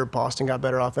got better. Boston got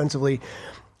better offensively.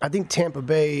 I think Tampa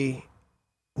Bay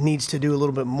needs to do a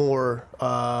little bit more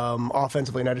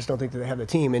offensively, and I just don't think that they have the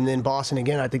team. And then Boston,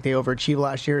 again, I think they overachieved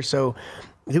last year. So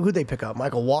who'd they pick up?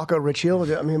 Michael Walker, Rich Hill?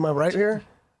 I mean, am I right here?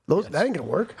 That ain't going to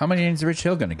work. How many innings is Rich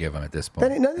Hill going to give him at this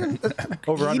point?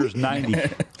 Over-under is 90.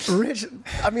 Rich,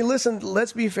 I mean, listen,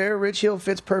 let's be fair. Rich Hill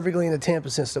fits perfectly in the Tampa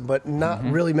system, but not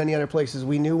really many other places.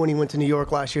 We knew when he went to New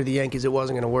York last year, the Yankees, it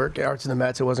wasn't going to work. Or to the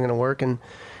Mets, it wasn't going to work. And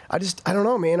I don't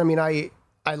know, man. I mean, I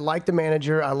like the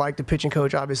manager. I like the pitching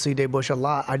coach, obviously, Dave Bush, a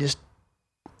lot.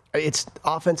 It's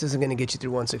offense isn't going to get you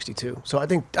through 162. So I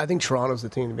think Toronto's the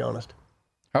team, to be honest.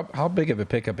 How big of a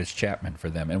pickup is Chapman for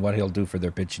them, and what he'll do for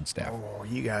their pitching staff? Oh,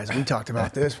 you guys, we talked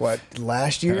about this,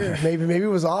 last year? Maybe it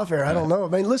was off air. I don't know. I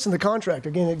mean, listen, the contract,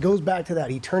 again, it goes back to that.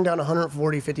 He turned down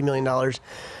 $50 million,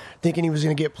 thinking he was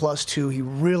going to get +2. He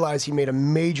realized he made a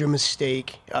major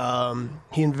mistake.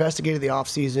 He investigated the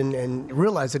offseason and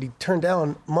realized that he turned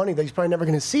down money that he's probably never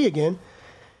going to see again.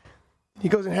 He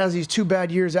goes and has these 2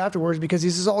 bad years afterwards because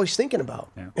this is all he's thinking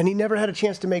about. Yeah. And he never had a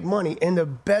chance to make money. And the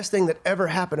best thing that ever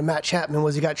happened to Matt Chapman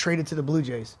was he got traded to the Blue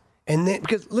Jays. And then,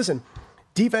 because, listen,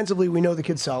 defensively, we know the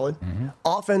kid's solid.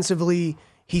 Offensively,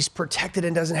 he's protected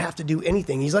and doesn't have to do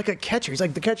anything. He's like a catcher. He's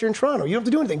like the catcher in Toronto. You don't have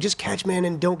to do anything. Just catch, man,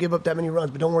 and don't give up that many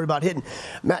runs, but don't worry about hitting.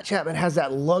 Matt Chapman has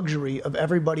that luxury of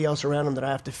everybody else around him that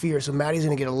I have to fear. So Matty's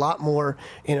going to get a lot more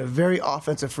in a very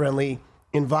offensive-friendly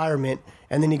environment,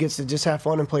 and then he gets to just have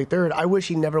fun and play third. I wish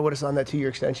he never would have signed that 2-year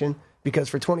extension, because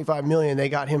for $25 million they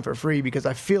got him for free, because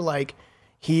I feel like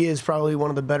he is probably one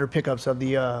of the better pickups of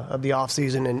the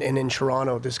offseason, and in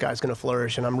Toronto this guy's going to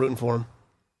flourish, and I'm rooting for him.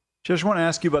 Just want to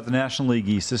ask you about the National League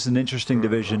East. This is an interesting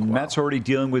division. Wow. Mets already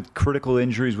dealing with critical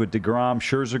injuries with DeGrom.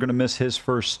 Scherzer going to miss his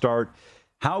first start.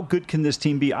 How good can this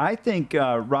team be? I think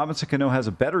Robinson Cano has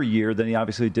a better year than he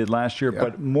obviously did last year,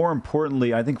 but more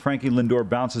importantly, I think Frankie Lindor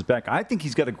bounces back. I think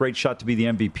he's got a great shot to be the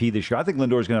MVP this year. I think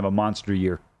Lindor's going to have a monster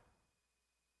year.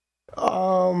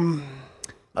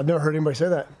 I've never heard anybody say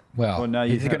that. Well now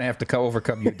he's going to have to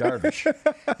overcome Yu Darvish.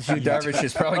 Yu Darvish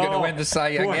is probably going to win the Cy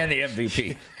Young and the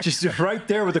MVP. Just right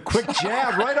there with a quick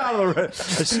jab, right out of the.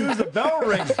 As soon as the bell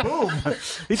rings, boom!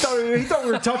 He thought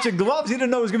we were touching gloves. He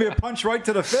didn't know it was going to be a punch right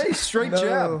to the face, straight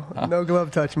jab. No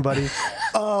glove touching, buddy.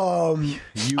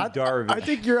 Darvish. I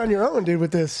think you're on your own, dude,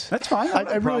 with this. That's fine.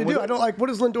 I really do. I don't like. What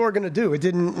is Lindor going to do? It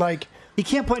didn't like. He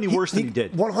can't play any worse than he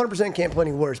did. 100% can't play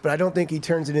any worse, but I don't think he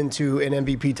turns it into an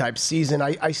MVP type season.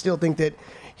 I still think that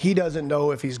he doesn't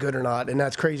know if he's good or not, and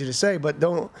that's crazy to say, but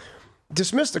don't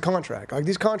dismiss the contract. Like,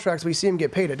 these contracts, we see him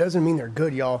get paid. It doesn't mean they're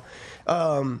good, y'all.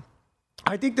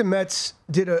 I think the Mets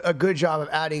did a good job of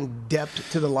adding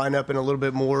depth to the lineup and a little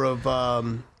bit more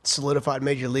of solidified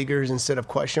major leaguers instead of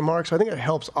question marks. So I think it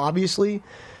helps, obviously.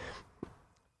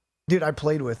 Dude, I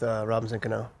played with Robinson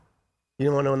Cano. You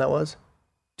don't want to know when that was?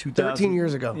 13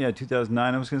 years ago. Yeah,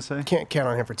 2009, I was going to say. Can't count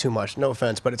on him for too much. No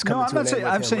offense, but it's coming to an end.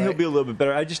 I'm saying he'll be a little bit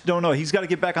better. I just don't know. He's got to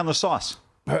get back on the sauce.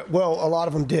 Well, a lot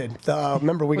of them did.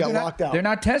 Remember, we got locked out. They're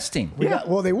not testing.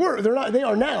 They were. They're not. They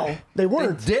are now. They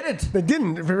weren't. They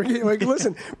didn't. Like,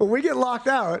 listen, when we get locked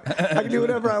out, I can do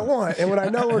whatever I want. And when I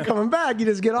know we're coming back, you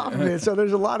just get off of it. So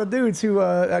there's a lot of dudes who,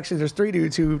 actually, there's 3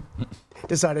 dudes who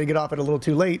decided to get off it a little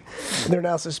too late. They're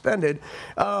now suspended.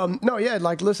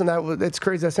 Listen, it's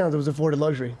crazy that sounds. It was afforded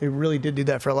luxury. They really did do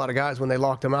that for a lot of guys when they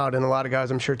locked them out, and a lot of guys,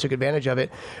 I'm sure, took advantage of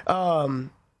it.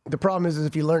 The problem is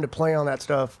if you learn to play on that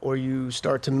stuff, or you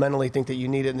start to mentally think that you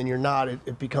need it and then you're not,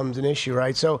 it becomes an issue,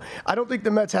 right? So I don't think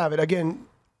the Mets have it. Again,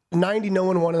 90, no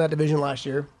one won in that division last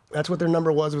year. That's what their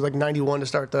number was. It was like 91 to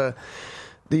start the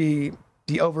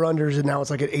over-unders, and now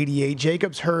it's like at 88.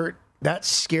 Jacobs hurt. That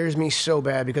scares me so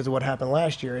bad because of what happened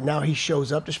last year. And now he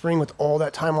shows up to spring with all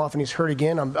that time off, and he's hurt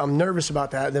again. I'm nervous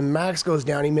about that. Then Max goes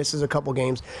down. He misses a couple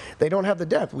games. They don't have the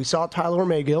depth. We saw Tyler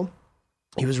McGill.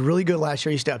 He was really good last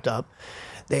year. He stepped up.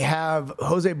 They have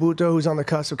Jose Butto, who's on the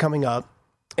cusp of coming up.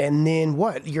 And then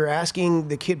what? You're asking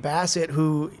the kid Bassett,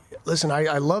 who, listen,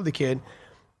 I love the kid,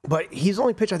 but he's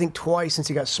only pitched, I think, twice since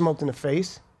he got smoked in the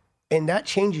face. And that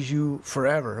changes you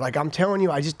forever. Like, I'm telling you,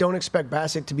 I just don't expect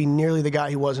Bassett to be nearly the guy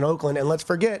he was in Oakland. And let's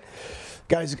forget,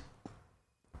 guys,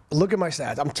 look at my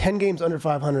stats. I'm 10 games under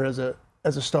 500 as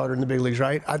a starter in the big leagues,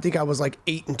 right? I think I was like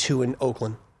 8-2 in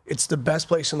Oakland. It's the best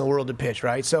place in the world to pitch,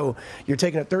 right? So you're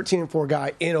taking a 13-4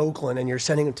 guy in Oakland and you're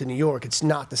sending him to New York. It's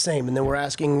not the same. And then we're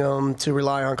asking them to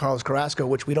rely on Carlos Carrasco,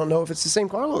 which we don't know if it's the same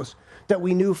Carlos that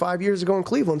we knew 5 years ago in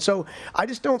Cleveland. So I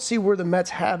just don't see where the Mets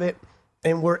have it,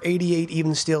 and where 88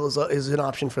 even still is an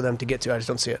option for them to get to. I just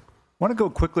don't see it. I want to go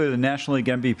quickly to the National League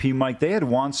MVP, Mike. They had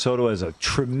Juan Soto as a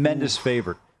tremendous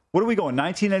favorite. What are we going?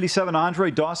 1987,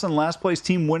 Andre Dawson, last place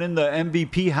team winning the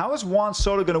MVP. How is Juan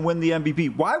Soto going to win the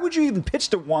MVP? Why would you even pitch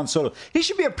to Juan Soto? He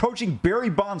should be approaching Barry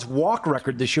Bonds' walk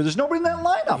record this year. There's nobody in that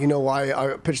lineup. You know why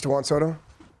I pitched to Juan Soto?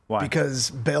 Why? Because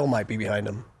Bell might be behind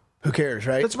him. Who cares,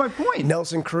 right? That's my point.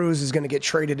 Nelson Cruz is going to get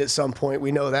traded at some point.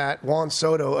 We know that. Juan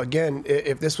Soto, again,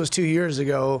 if this was 2 years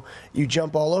ago, you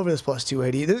jump all over this plus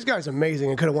 280. This guy's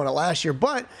amazing and could have won it last year.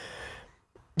 But,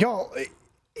 y'all,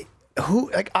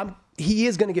 he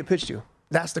is going to get pitched to.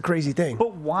 That's the crazy thing.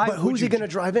 But why? But who's he going to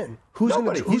drive in? Who's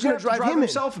going to drive him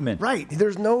himself in? Right.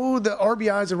 There's the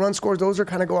RBIs, the run scores, those are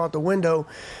kind of go out the window.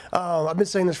 I've been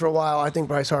saying this for a while. I think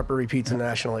Bryce Harper repeats in the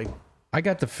National League. I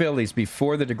got the Phillies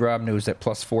before the DeGrom news at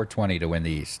plus 420 to win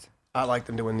the East. I like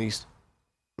them to win the East.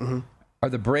 Mm-hmm. Are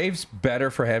the Braves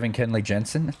better for having Kenley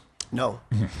Jensen? No.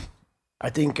 I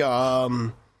think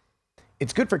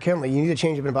it's good for Kenley. You need a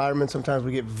change of environment. Sometimes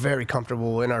we get very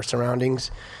comfortable in our surroundings.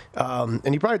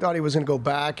 And he probably thought he was going to go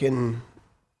back, and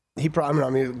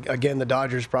again, the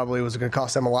Dodgers probably was going to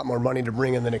cost them a lot more money to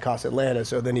bring him than it cost Atlanta,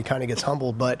 so then he kind of gets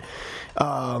humbled. But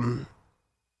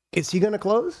is he going to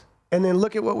close? And then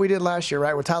look at what we did last year,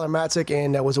 right, with Tyler Matzik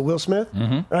and was it Will Smith?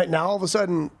 Mm-hmm. Right now, all of a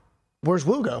sudden, where's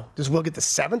Will go? Does Will get the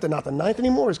 7th and not the 9th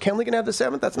anymore? Is Kenley going to have the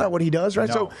 7th? That's not what he does, right?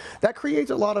 No. So that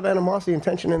creates a lot of animosity and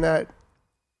tension in that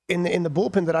in the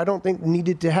bullpen that I don't think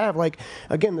needed to have. Like,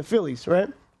 again, the Phillies, right?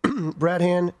 Brad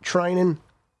Hand, Trinan,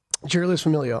 Jerry Lewis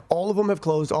Familia. All of them have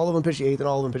closed. All of them pitch the 8th, and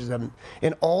all of them pitch the 7th.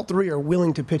 And all three are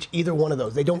willing to pitch either one of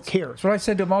those. They don't care. That's what I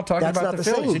said to them all talking That's about not the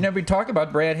the Phillies. same. You never talk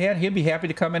about Brad Hand. He'd be happy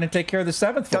to come in and take care of the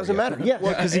 7th for Doesn't you. matter. Yeah.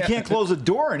 Well, because he can't close the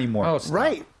door anymore. Oh, stop.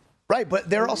 Right. But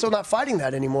they're also not fighting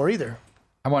that anymore either.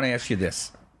 I want to ask you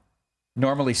this.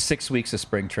 Normally 6 weeks of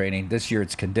spring training. This year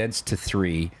it's condensed to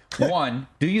 3. 1,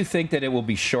 do you think that it will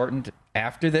be shortened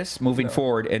after this moving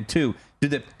forward? And 2, do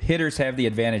the hitters have the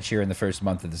advantage here in the first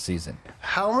month of the season?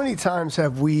 How many times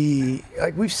have we've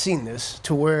seen this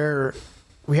to where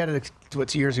we had it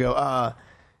 2 years ago?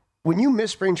 When you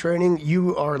miss spring training,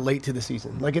 you are late to the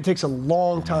season. Like, it takes a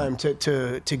long time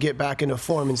to get back into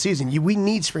form in season. We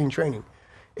need spring training.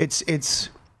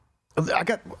 I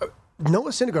got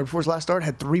Noah Syndergaard before his last start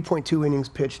had 3.2 innings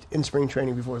pitched in spring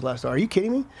training before his last start. Are you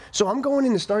kidding me? So I'm going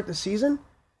in to start the season,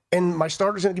 and my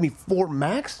starter's going to give me 4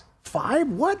 max? 5?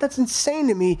 What? That's insane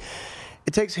to me.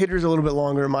 It takes hitters a little bit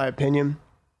longer, in my opinion.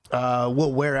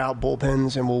 We'll wear out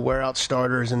bullpens and we'll wear out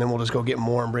starters, and then we'll just go get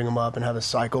more and bring them up and have a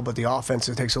cycle. But the offense,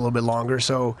 it takes a little bit longer.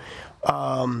 So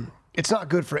it's not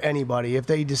good for anybody. If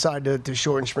they decide to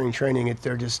shorten spring training,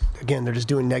 they're just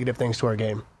doing negative things to our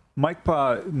game. Mike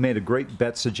made a great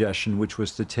bet suggestion, which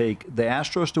was to take the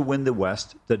Astros to win the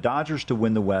West, the Dodgers to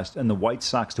win the West, and the White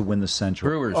Sox to win the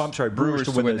Central. Brewers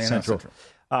to win the Central.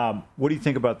 What do you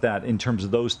think about that in terms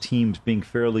of those teams being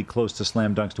fairly close to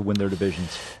slam dunks to win their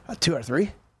divisions? 2 out of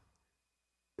 3.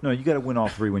 No, you got to win all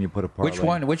 3 when you put a parlay.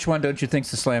 Which one don't you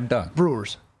think's the slam dunk?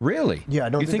 Brewers. Really? Yeah, I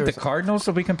don't. You think the Cardinals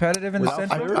will be competitive in the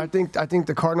Central? I think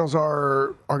the Cardinals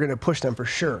are going to push them for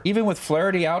sure. Even with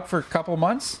Flaherty out for a couple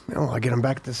months? No, I get them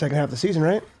back at the second half of the season,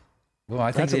 right? Well,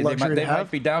 I think they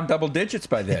might be down double digits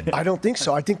by then. I don't think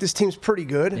so. I think this team's pretty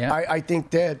good. Yeah. I think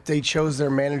that they chose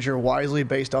their manager wisely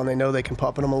based on they know they can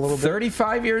puppet him a little bit.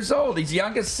 35 years old. He's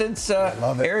youngest since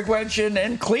Eric Wenchen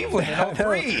and Cleveland in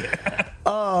 03.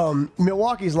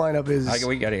 Milwaukee's lineup is...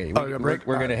 We're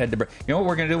going to head to break. You know what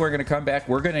we're going to do? We're going to come back.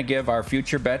 We're going to give our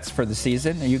future bets for the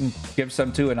season. And you can give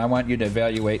some too, and I want you to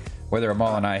evaluate whether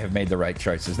Amal and I have made the right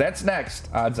choices. That's next.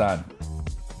 Odds On.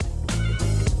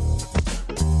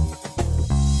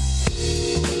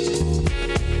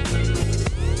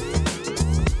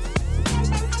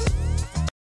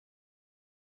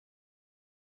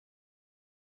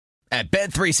 At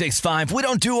Bet365, we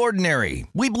don't do ordinary.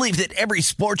 We believe that every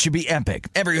sport should be epic.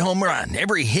 Every home run,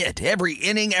 every hit, every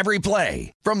inning, every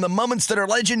play. From the moments that are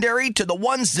legendary to the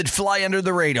ones that fly under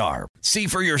the radar. See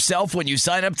for yourself when you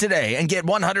sign up today and get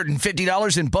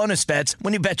 $150 in bonus bets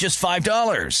when you bet just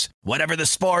 $5. Whatever the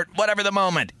sport, whatever the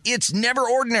moment, it's never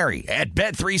ordinary at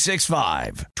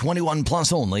Bet365. 21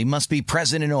 plus only. Must be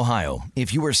present in Ohio.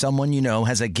 If you or someone you know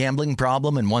has a gambling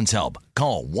problem and wants help,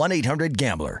 call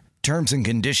 1-800-GAMBLER. Terms and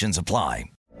conditions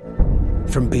apply.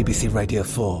 From BBC Radio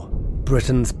 4,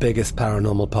 Britain's biggest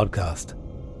paranormal podcast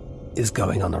is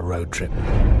going on a road trip.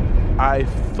 I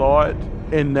thought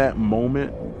in that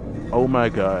moment, oh my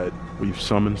God, we've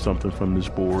summoned something from this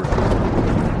board.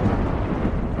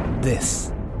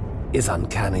 This is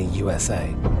Uncanny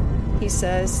USA. He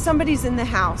says, somebody's in the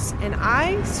house, and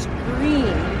I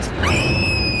screamed.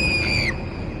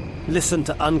 Listen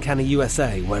to Uncanny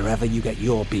USA wherever you get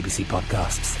your BBC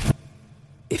podcasts,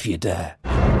 if you dare.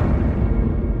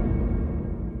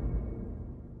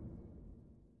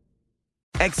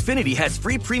 Xfinity has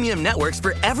free premium networks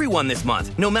for everyone this month,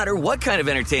 no matter what kind of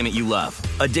entertainment you love.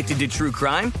 Addicted to true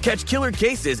crime? Catch killer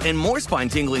cases and more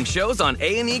spine-tingling shows on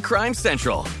A&E Crime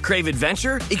Central. Crave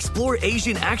adventure? Explore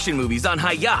Asian action movies on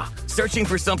Hi-Ya. Searching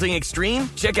for something extreme?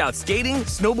 Check out skating,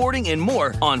 snowboarding, and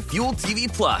more on Fuel TV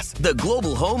Plus, the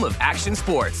global home of action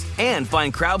sports. And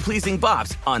find crowd-pleasing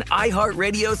bops on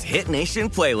iHeartRadio's Hit Nation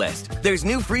playlist. There's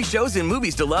new free shows and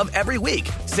movies to love every week.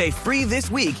 Say free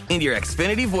this week in your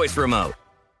Xfinity voice remote.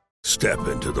 Step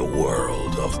into the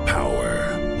world of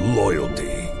power,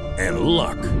 loyalty, and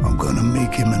luck. I'm gonna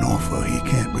make him an offer he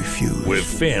can't refuse. With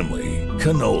family,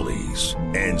 cannolis,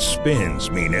 and spins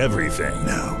mean everything.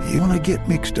 Now, you wanna get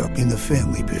mixed up in the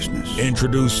family business.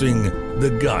 Introducing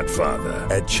The Godfather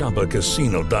at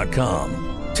ChumbaCasino.com.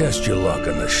 Test your luck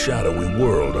in the shadowy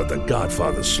world of The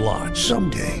Godfather slot.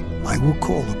 Someday, I will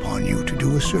call upon you to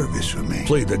do a service for me.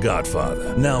 Play The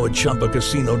Godfather, now at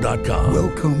ChumbaCasino.com.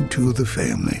 Welcome to the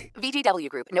family. VGW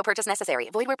Group. No purchase necessary.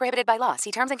 Void where prohibited by law.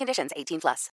 See terms and conditions.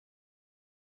 18+.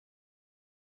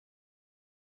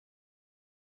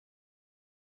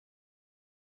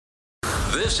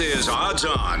 This is Odds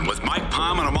On with Mike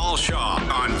Palm and Amal Shaw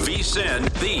on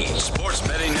VSiN, the Sports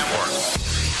Betting Network.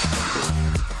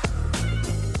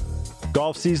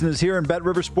 Golf season is here, and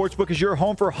BetRivers Sportsbook is your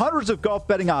home for hundreds of golf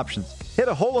betting options. Hit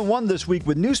a hole-in-one this week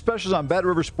with new specials on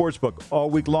BetRivers Sportsbook. All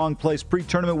week long, place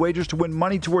pre-tournament wagers to win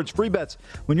money towards free bets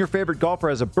when your favorite golfer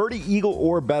has a birdie, eagle,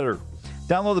 or better.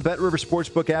 Download the BetRivers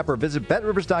Sportsbook app or visit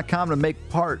BetRivers.com to make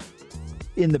part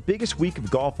in the biggest week of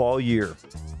golf all year.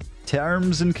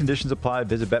 Terms and conditions apply.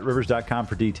 Visit BetRivers.com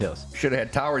for details. Should have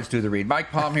had Towers do the read.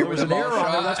 Mike Palm here there was with an error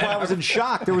on there. That's why I was in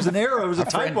shock. There was an error. It was a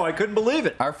typo. I couldn't believe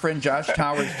it. Our friend Josh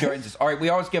Towers joins us. All right, we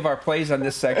always give our plays on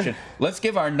this section. Let's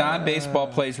give our non-baseball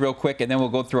plays real quick, and then we'll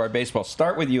go through our baseball.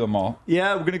 Start with you, Amal.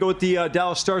 Yeah, we're going to go with the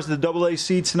Dallas Stars of the AA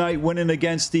seed tonight, winning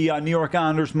against the New York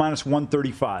Islanders, minus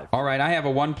 135. All right, I have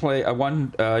a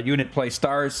one-unit play.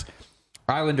 Stars,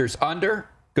 Islanders under.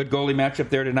 Good goalie matchup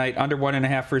there tonight. Under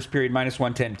 1.5 first period, minus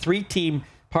 110. Three-team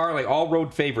parlay, all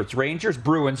road favorites. Rangers,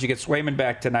 Bruins, you get Swayman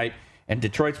back tonight, and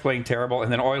Detroit's playing terrible,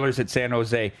 and then Oilers at San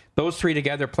Jose. Those three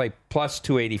together play plus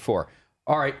 284.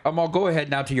 All right, Amal, go ahead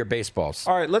now to your baseballs.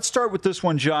 All right, let's start with this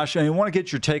one, Josh. I want to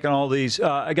get your take on all these.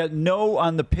 I got no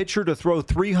on the pitcher to throw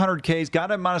 300 Ks.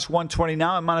 Got it at minus 120,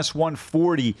 now at minus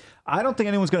 140. I don't think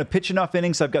anyone's going to pitch enough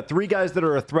innings. I've got three guys that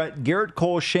are a threat: Garrett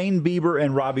Cole, Shane Bieber,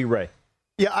 and Robbie Ray.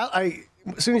 Yeah,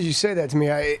 as soon as you say that to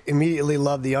me, I immediately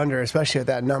love the under, especially at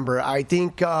that number. I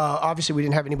think, obviously, we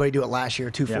didn't have anybody do it last year.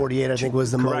 248, yeah. I think,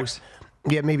 was the most.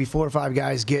 Yeah, maybe 4 or 5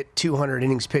 guys get 200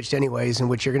 innings pitched anyways, in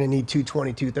which you're going to need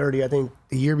 220, 230. I think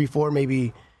the year before,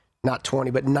 maybe not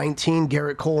 20, but 19,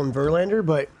 Garrett Cole and Verlander.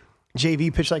 But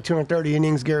JV pitched like 230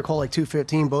 innings, Garrett Cole like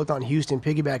 215, both on Houston,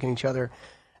 piggybacking each other.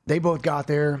 They both got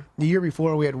there. The year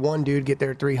before, we had one dude get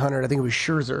there 300. I think it was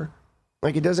Scherzer.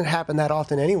 Like, it doesn't happen that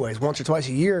often anyways, once or twice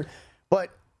a year. But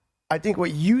I think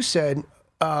what you said,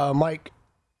 Mike,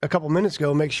 a couple minutes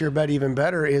ago makes your bet even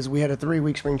better is we had a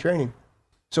 3-week spring training.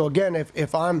 So, again,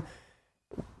 if I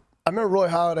remember Roy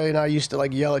Halladay and I used to,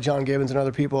 like, yell at John Gibbons and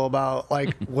other people about,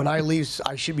 like, when I leave,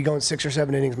 I should be going 6 or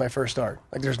 7 innings my first start.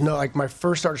 Like, there's no, like, my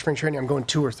first start of spring training, I'm going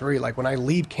 2 or 3. Like, when I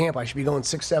leave camp, I should be going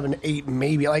 6, 7, 8,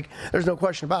 maybe. Like, there's no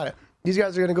question about it. These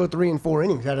guys are going to go 3 and 4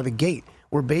 innings out of the gate.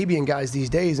 We're babying guys these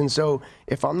days. And so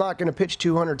if I'm not going to pitch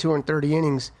 200, 230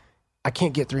 innings, I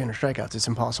can't get 300 strikeouts. It's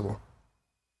impossible.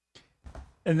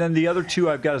 And then the other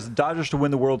two I've got is the Dodgers to win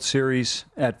the World Series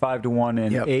at 5-1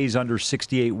 and A's under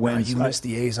 68 wins. You missed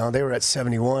the A's on. They were at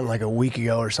 71 like a week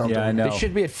ago or something. Yeah, I know. They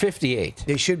should be at 58.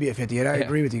 They should be at 58. I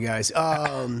agree with you guys.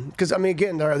 Because, I mean,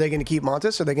 again, are they going to keep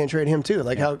Montes or are they going to trade him too?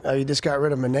 Like how you just got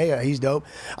rid of Manea. He's dope.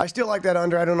 I still like that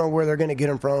under. I don't know where they're going to get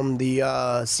him from.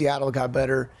 The Seattle got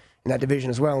better in that division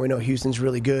as well. We know Houston's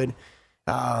really good.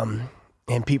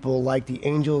 And people like the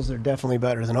Angels. They're definitely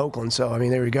better than Oakland. So, I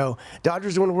mean, there we go.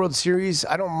 Dodgers win the World Series.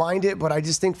 I don't mind it, but I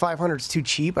just think 500 is too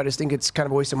cheap. I just think it's kind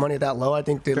of a waste of money at that low. I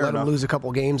think they let them lose a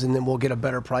couple games, and then we'll get a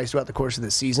better price throughout the course of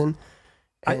the season.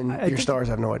 And your Stars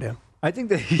have no idea. I think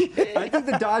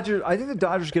the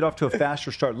Dodgers get off to a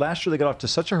faster start. Last year they got off to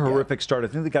such a horrific start. I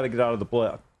think they got to get out of the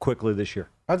playoff quickly this year.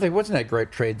 I think wasn't that a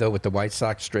great trade though with the White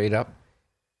Sox straight up?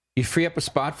 You free up a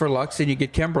spot for Lux and you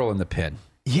get Kimbrel in the pin.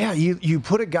 Yeah, you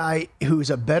put a guy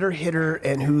who's a better hitter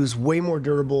and who's way more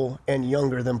durable and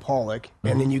younger than Pollock,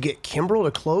 and then you get Kimbrel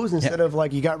to close instead of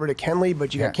like you got rid of Kenley,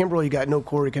 but you got Kimbrel, you got no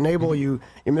Corey Knebel,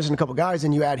 you're missing a couple guys,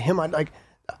 and you add him. I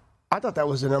thought that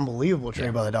was an unbelievable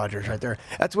trade by the Dodgers right there.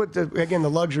 That's what the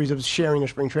luxuries of sharing a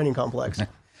spring training complex.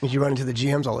 You run into the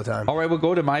GMs all the time. All right, we'll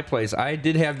go to my plays. I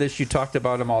did have this. You talked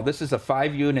about them all. This is a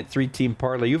 5-unit, 3-team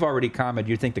parlay. You've already commented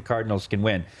you think the Cardinals can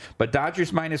win. But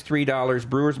Dodgers minus $3,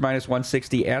 Brewers minus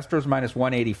 160, Astros minus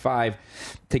 185.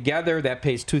 Together, that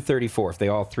pays $234 if they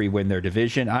all three win their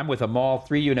division. I'm with them all.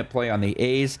 3-unit play on the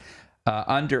A's.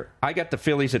 I got the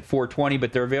Phillies at $420,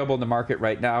 but they're available in the market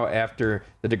right now after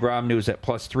the DeGrom news at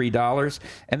plus $3.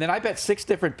 And then I bet 6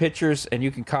 different pitchers, and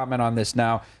you can comment on this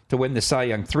now, to win the Cy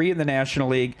Young. 3 in the National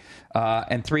League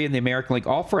and 3 in the American League,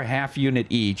 all for a half unit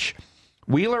each.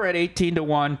 Wheeler at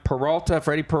 18-1,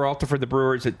 Freddie Peralta for the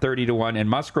Brewers at 30-1, and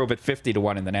Musgrove at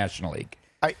 50-1 in the National League.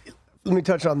 Let me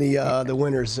touch on the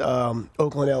winners,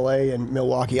 Oakland, LA, and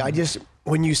Milwaukee.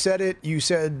 When you said it, you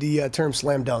said the term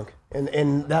slam dunk.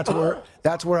 And that's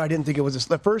where I didn't think it was.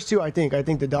 The first two, I think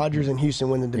the Dodgers and Houston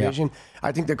win the division. Yeah.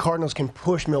 I think the Cardinals can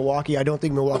push Milwaukee. I don't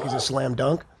think Milwaukee's a slam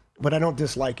dunk, but I don't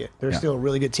dislike it. They're still a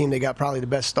really good team. They got probably the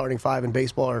best starting 5 in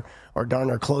baseball, or darn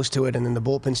near close to it. And then the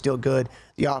bullpen's still good.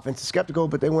 The offense is skeptical,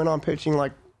 but they went on pitching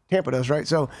like Tampa does, right?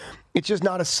 So it's just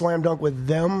not a slam dunk with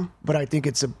them, but I think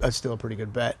it's still a pretty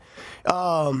good bet.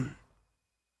 I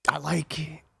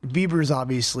like Bieber's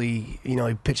obviously, he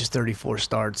pitches 34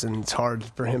 starts, and it's hard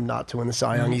for him not to win the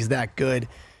Cy Young. He's that good.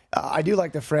 I do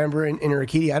like the Framber and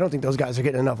Urquidy. I don't think those guys are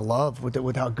getting enough love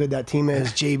with how good that team is.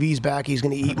 JV's back. He's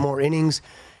going to eat more innings.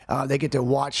 They get to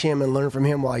watch him and learn from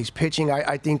him while he's pitching.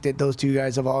 I think that those two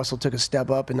guys have also took a step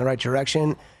up in the right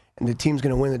direction, and the team's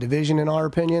going to win the division, in our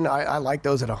opinion. I like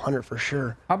those at 100 for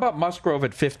sure. How about Musgrove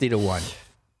at 50-1?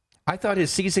 I thought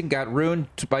his season got ruined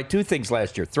by 2 things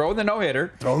last year. Throwing the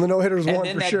no-hitter. Throwing the no-hitter is one for sure.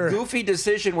 And then that goofy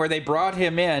decision where they brought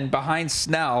him in behind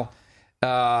Snell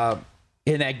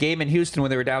in that game in Houston when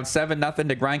they were down 7-0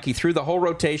 to Greinke. Threw the whole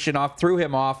rotation off, threw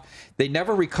him off. They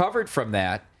never recovered from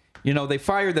that. They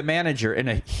fired the manager, in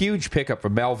a huge pickup for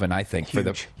Melvin, I think.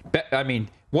 Huge.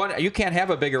 You can't have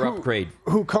a bigger upgrade.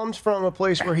 Who comes from a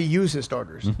place where he uses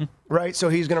starters, right? So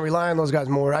he's going to rely on those guys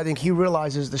more. I think he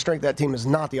realizes the strength of that team is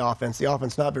not the offense. The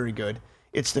offense not very good.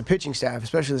 It's the pitching staff,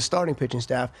 especially the starting pitching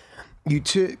staff. You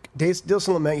took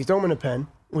Dilson Lamet, you throw him in a pen,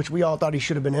 which we all thought he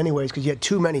should have been anyways because you had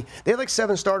too many. They had like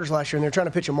 7 starters last year, and they're trying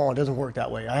to pitch them all. It doesn't work that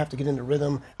way. I have to get into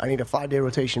rhythm. I need a 5-day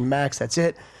rotation max. That's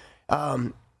it.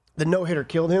 The no-hitter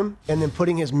killed him, and then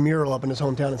putting his mural up in his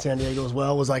hometown in San Diego as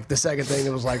well was like the second thing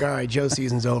that was like, all right, Joe's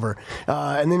season's over.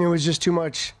 And then it was just too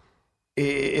much.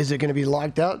 Is it going to be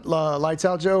lights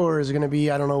out, Joe, or is it going to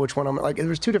be, I don't know which one. There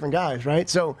was 2 different guys, right?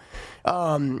 So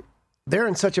they're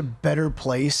in such a better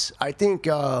place. I think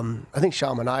Sean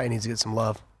Manaea needs to get some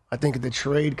love. I think the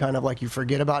trade kind of like you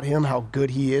forget about him, how good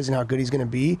he is and how good he's going to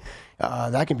be.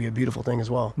 That can be a beautiful thing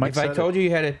as well. If I told you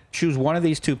had to choose one of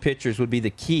these 2 pitchers would be the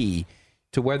key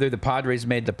to whether the Padres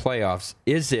made the playoffs,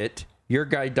 is it your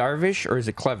guy Darvish or is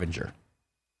it Clevinger?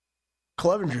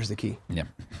 Clevenger's the key. Yeah.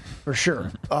 For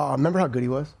sure. Remember how good he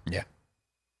was? Yeah.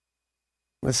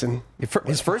 Listen.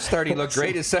 His first start, he looked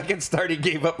great. His second start, he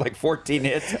gave up like 14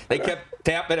 hits. They kept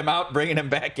tapping him out, bringing him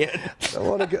back in. I don't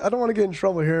want to get in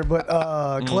trouble here, but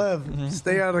Clev,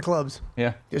 stay out of the clubs.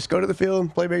 Yeah. Just go to the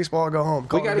field, play baseball, go home.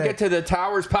 We got to get to the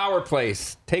Towers power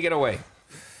plays. Take it away.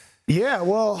 Yeah,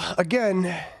 well,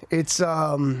 again, it's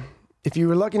if you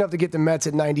were lucky enough to get the Mets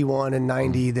at 91 and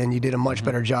 90, then you did a much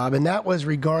better job. And that was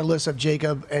regardless of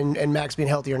Jacob and Max being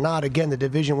healthy or not. Again, the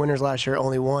division winners last year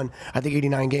only won, I think,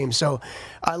 89 games. So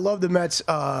I love the Mets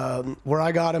where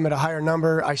I got them at a higher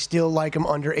number. I still like them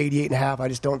under 88.5. I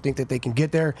just don't think that they can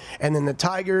get there. And then the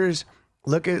Tigers,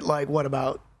 look at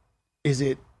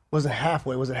was it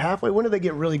halfway? When did they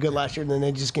get really good last year? And then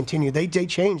they just continued. They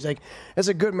changed. Like, as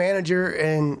a good manager,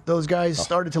 and those guys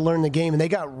started to learn the game, and they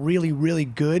got really, really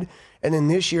good. And then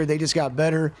this year, they just got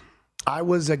better. I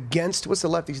was against, what's the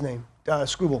lefty's name?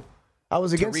 Struble. I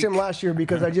was against him last year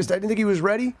because I didn't think he was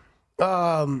ready.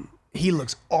 He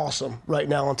looks awesome right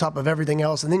now on top of everything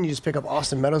else. And then you just pick up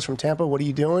Austin Meadows from Tampa. What are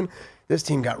you doing? This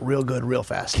team got real good real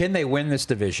fast. Can they win this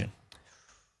division?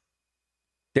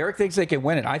 Derek thinks they can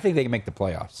win it. I think they can make the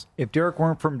playoffs. If Derek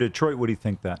weren't from Detroit, would he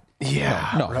think that?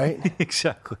 Yeah, no. Right?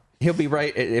 Exactly. He'll be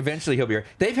right. Eventually, he'll be right.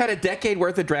 They've had a decade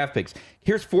worth of draft picks.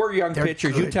 Here's 4 young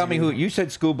pitchers. Good, you tell me who. You said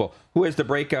Skubal. Who has the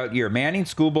breakout year? Manning,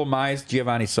 Skubal, Mize,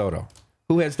 Giovanni Soto.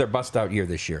 Who has their bust-out year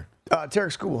this year?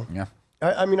 Tarek Skubal. Yeah.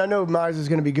 I mean, I know Mize is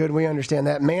going to be good. We understand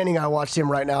that. Manning, I watched him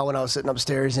right now when I was sitting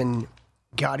upstairs, and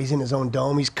God, he's in his own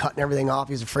dome. He's cutting everything off.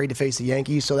 He's afraid to face the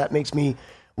Yankees, so that makes me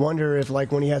wonder if,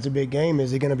 like, when he has a big game,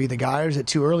 is he going to be the guy, or is it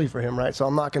too early for him? Right. So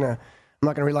I'm not gonna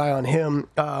rely on him.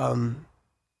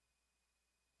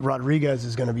 Rodriguez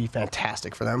is going to be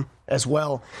fantastic for them as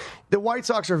well. The White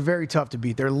Sox are very tough to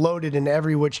beat. They're loaded in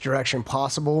every which direction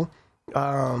possible.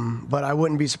 But I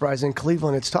wouldn't be surprised. In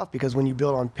Cleveland, it's tough because when you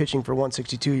build on pitching for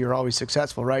 162, you're always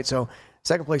successful, right? So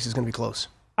second place is going to be close.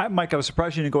 Mike, I was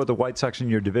surprised you didn't go with the White Sox in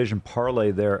your division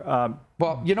parlay there.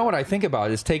 Well, you know what I think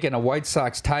about is taking a White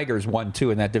Sox-Tigers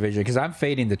 1-2 in that division because I'm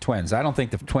fading the Twins. I don't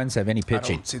think the Twins have any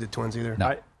pitching. I don't see the Twins either.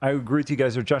 No. I agree with you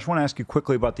guys there. Josh, I want to ask you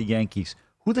quickly about the Yankees.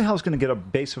 Who the hell is going to get a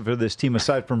base for this team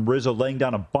aside from Rizzo laying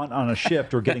down a bunt on a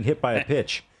shift or getting hit by a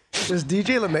pitch? Does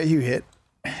DJ LeMahieu hit?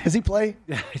 Does he play?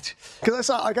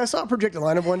 Because I saw a projected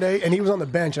lineup one day, and he was on the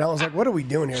bench, and I was like, what are we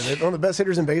doing here? One of the best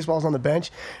hitters in baseball is on the bench.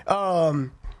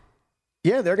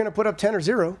 Yeah, they're going to put up 10 or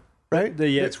 0, right?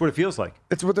 Yeah, it's what it feels like.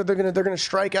 It's what they're going to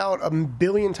strike out a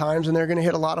billion times, and they're going to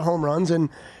hit a lot of home runs, and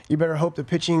you better hope the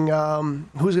pitching,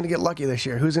 who's going to get lucky this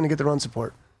year? Who's going to get the run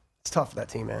support? It's tough for that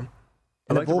team, man.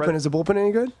 And the bullpen, is the bullpen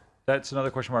any good? That's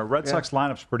another question mark. Red Sox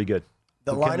lineup's pretty good.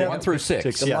 The lineup 1 through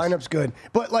 6. The lineup's good.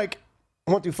 But like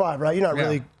 1 through 5, right? You're not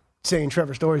really saying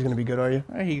Trevor Story's going to be good, are you?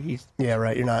 Yeah,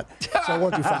 right. You're not. So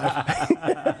 1 through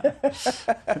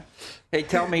 5. Hey,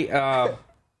 tell me,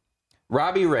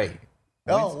 Robbie Ray.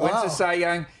 Wins the Cy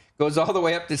Young, goes all the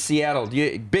way up to Seattle.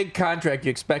 Big contract.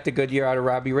 You expect a good year out of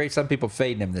Robbie Ray. Some people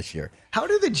fading him this year. How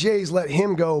did the Jays let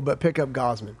him go but pick up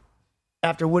Gausman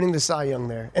after winning the Cy Young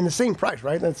there? And the same price,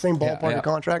 right? That same ballpark of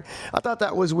contract. I thought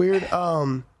that was weird.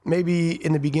 Maybe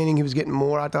in the beginning he was getting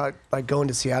more. I thought like going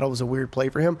to Seattle was a weird play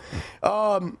for him.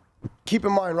 Keep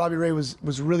in mind, Robbie Ray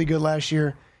was really good last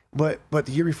year, but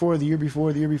the year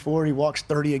before, he walks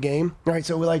 30 a game. Right?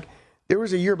 So there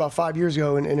was a year about 5 years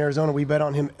ago in Arizona, we bet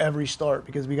on him every start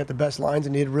because we got the best lines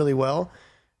and he did really well.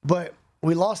 But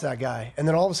we lost that guy. And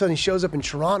then all of a sudden he shows up in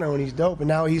Toronto and he's dope. And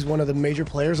now he's one of the major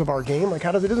players of our game. Like,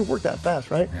 it doesn't work that fast,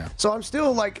 right? Yeah. So I'm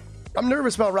still I'm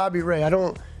nervous about Robbie Ray.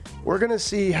 We're going to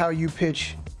see how you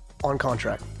pitch on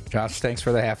contract. Josh, thanks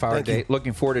for the half-hour date.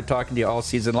 Looking forward to talking to you all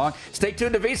season long. Stay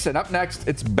tuned to VSiN. Up next,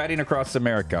 it's Betting Across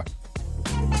America.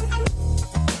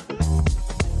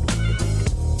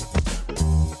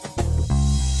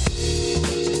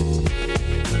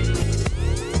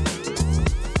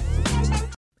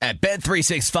 At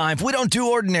Bet365, we don't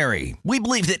do ordinary. We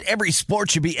believe that every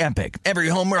sport should be epic. Every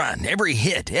home run, every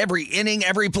hit, every inning,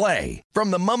 every play.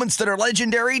 From the moments that are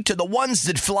legendary to the ones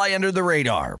that fly under the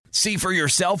radar. See for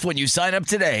yourself when you sign up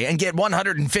today and get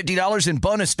 $150 in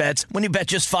bonus bets when you bet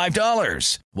just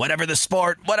 $5. Whatever the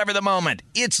sport, whatever the moment,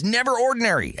 it's never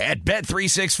ordinary at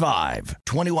Bet365.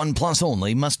 21 plus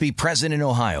only. Must be present in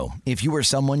Ohio. If you or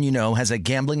someone you know has a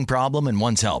gambling problem and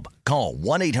wants help, call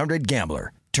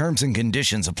 1-800-GAMBLER. Terms and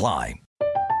conditions apply.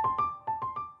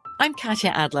 I'm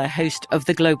Katya Adler, host of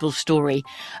The Global Story.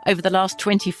 Over the last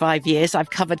 25 years,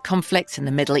 I've covered conflicts in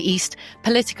the Middle East,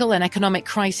 political and economic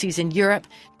crises in Europe,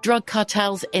 drug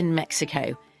cartels in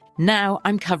Mexico. Now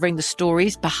I'm covering the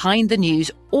stories behind the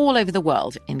news all over the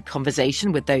world in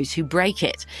conversation with those who break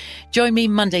it. Join me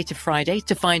Monday to Friday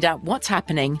to find out what's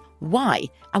happening, why,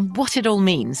 and what it all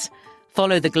means.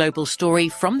 Follow The Global Story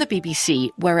from the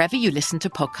BBC wherever you listen to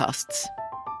podcasts.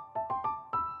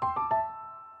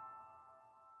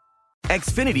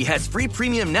 Xfinity has free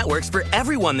premium networks for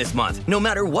everyone this month, no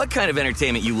matter what kind of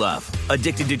entertainment you love.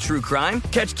 Addicted to true crime?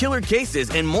 Catch killer cases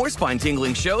and more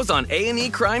spine-tingling shows on A&E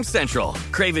Crime Central.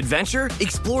 Crave adventure?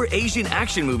 Explore Asian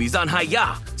action movies on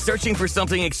Hi-YAH. Searching for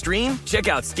something extreme? Check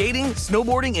out skating,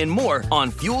 snowboarding, and more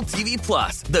on Fuel TV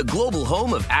Plus, the global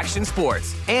home of action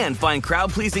sports. And find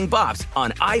crowd-pleasing bops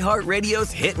on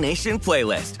iHeartRadio's Hit Nation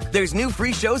playlist. There's new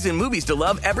free shows and movies to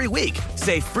love every week.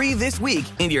 Say free this week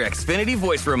in your Xfinity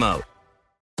voice remote.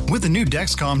 With the new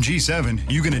Dexcom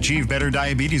G7, you can achieve better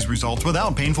diabetes results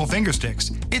without painful finger sticks.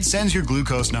 It sends your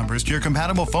glucose numbers to your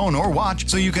compatible phone or watch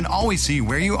so you can always see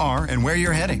where you are and where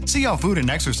you're heading. See how food and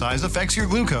exercise affects your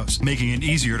glucose, making it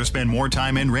easier to spend more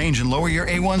time in range and lower your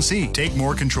A1C. Take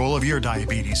more control of your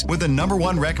diabetes with the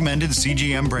 #1 recommended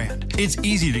CGM brand. It's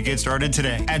easy to get started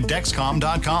today at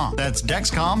Dexcom.com. That's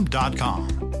Dexcom.com.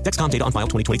 Dexcom data on file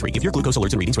 2023. If your glucose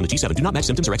alerts and readings from the G7 do not match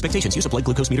symptoms or expectations, use a blood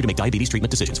glucose meter to make diabetes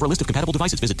treatment decisions. For a list of compatible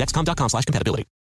devices, visit Dexcom.com/compatibility.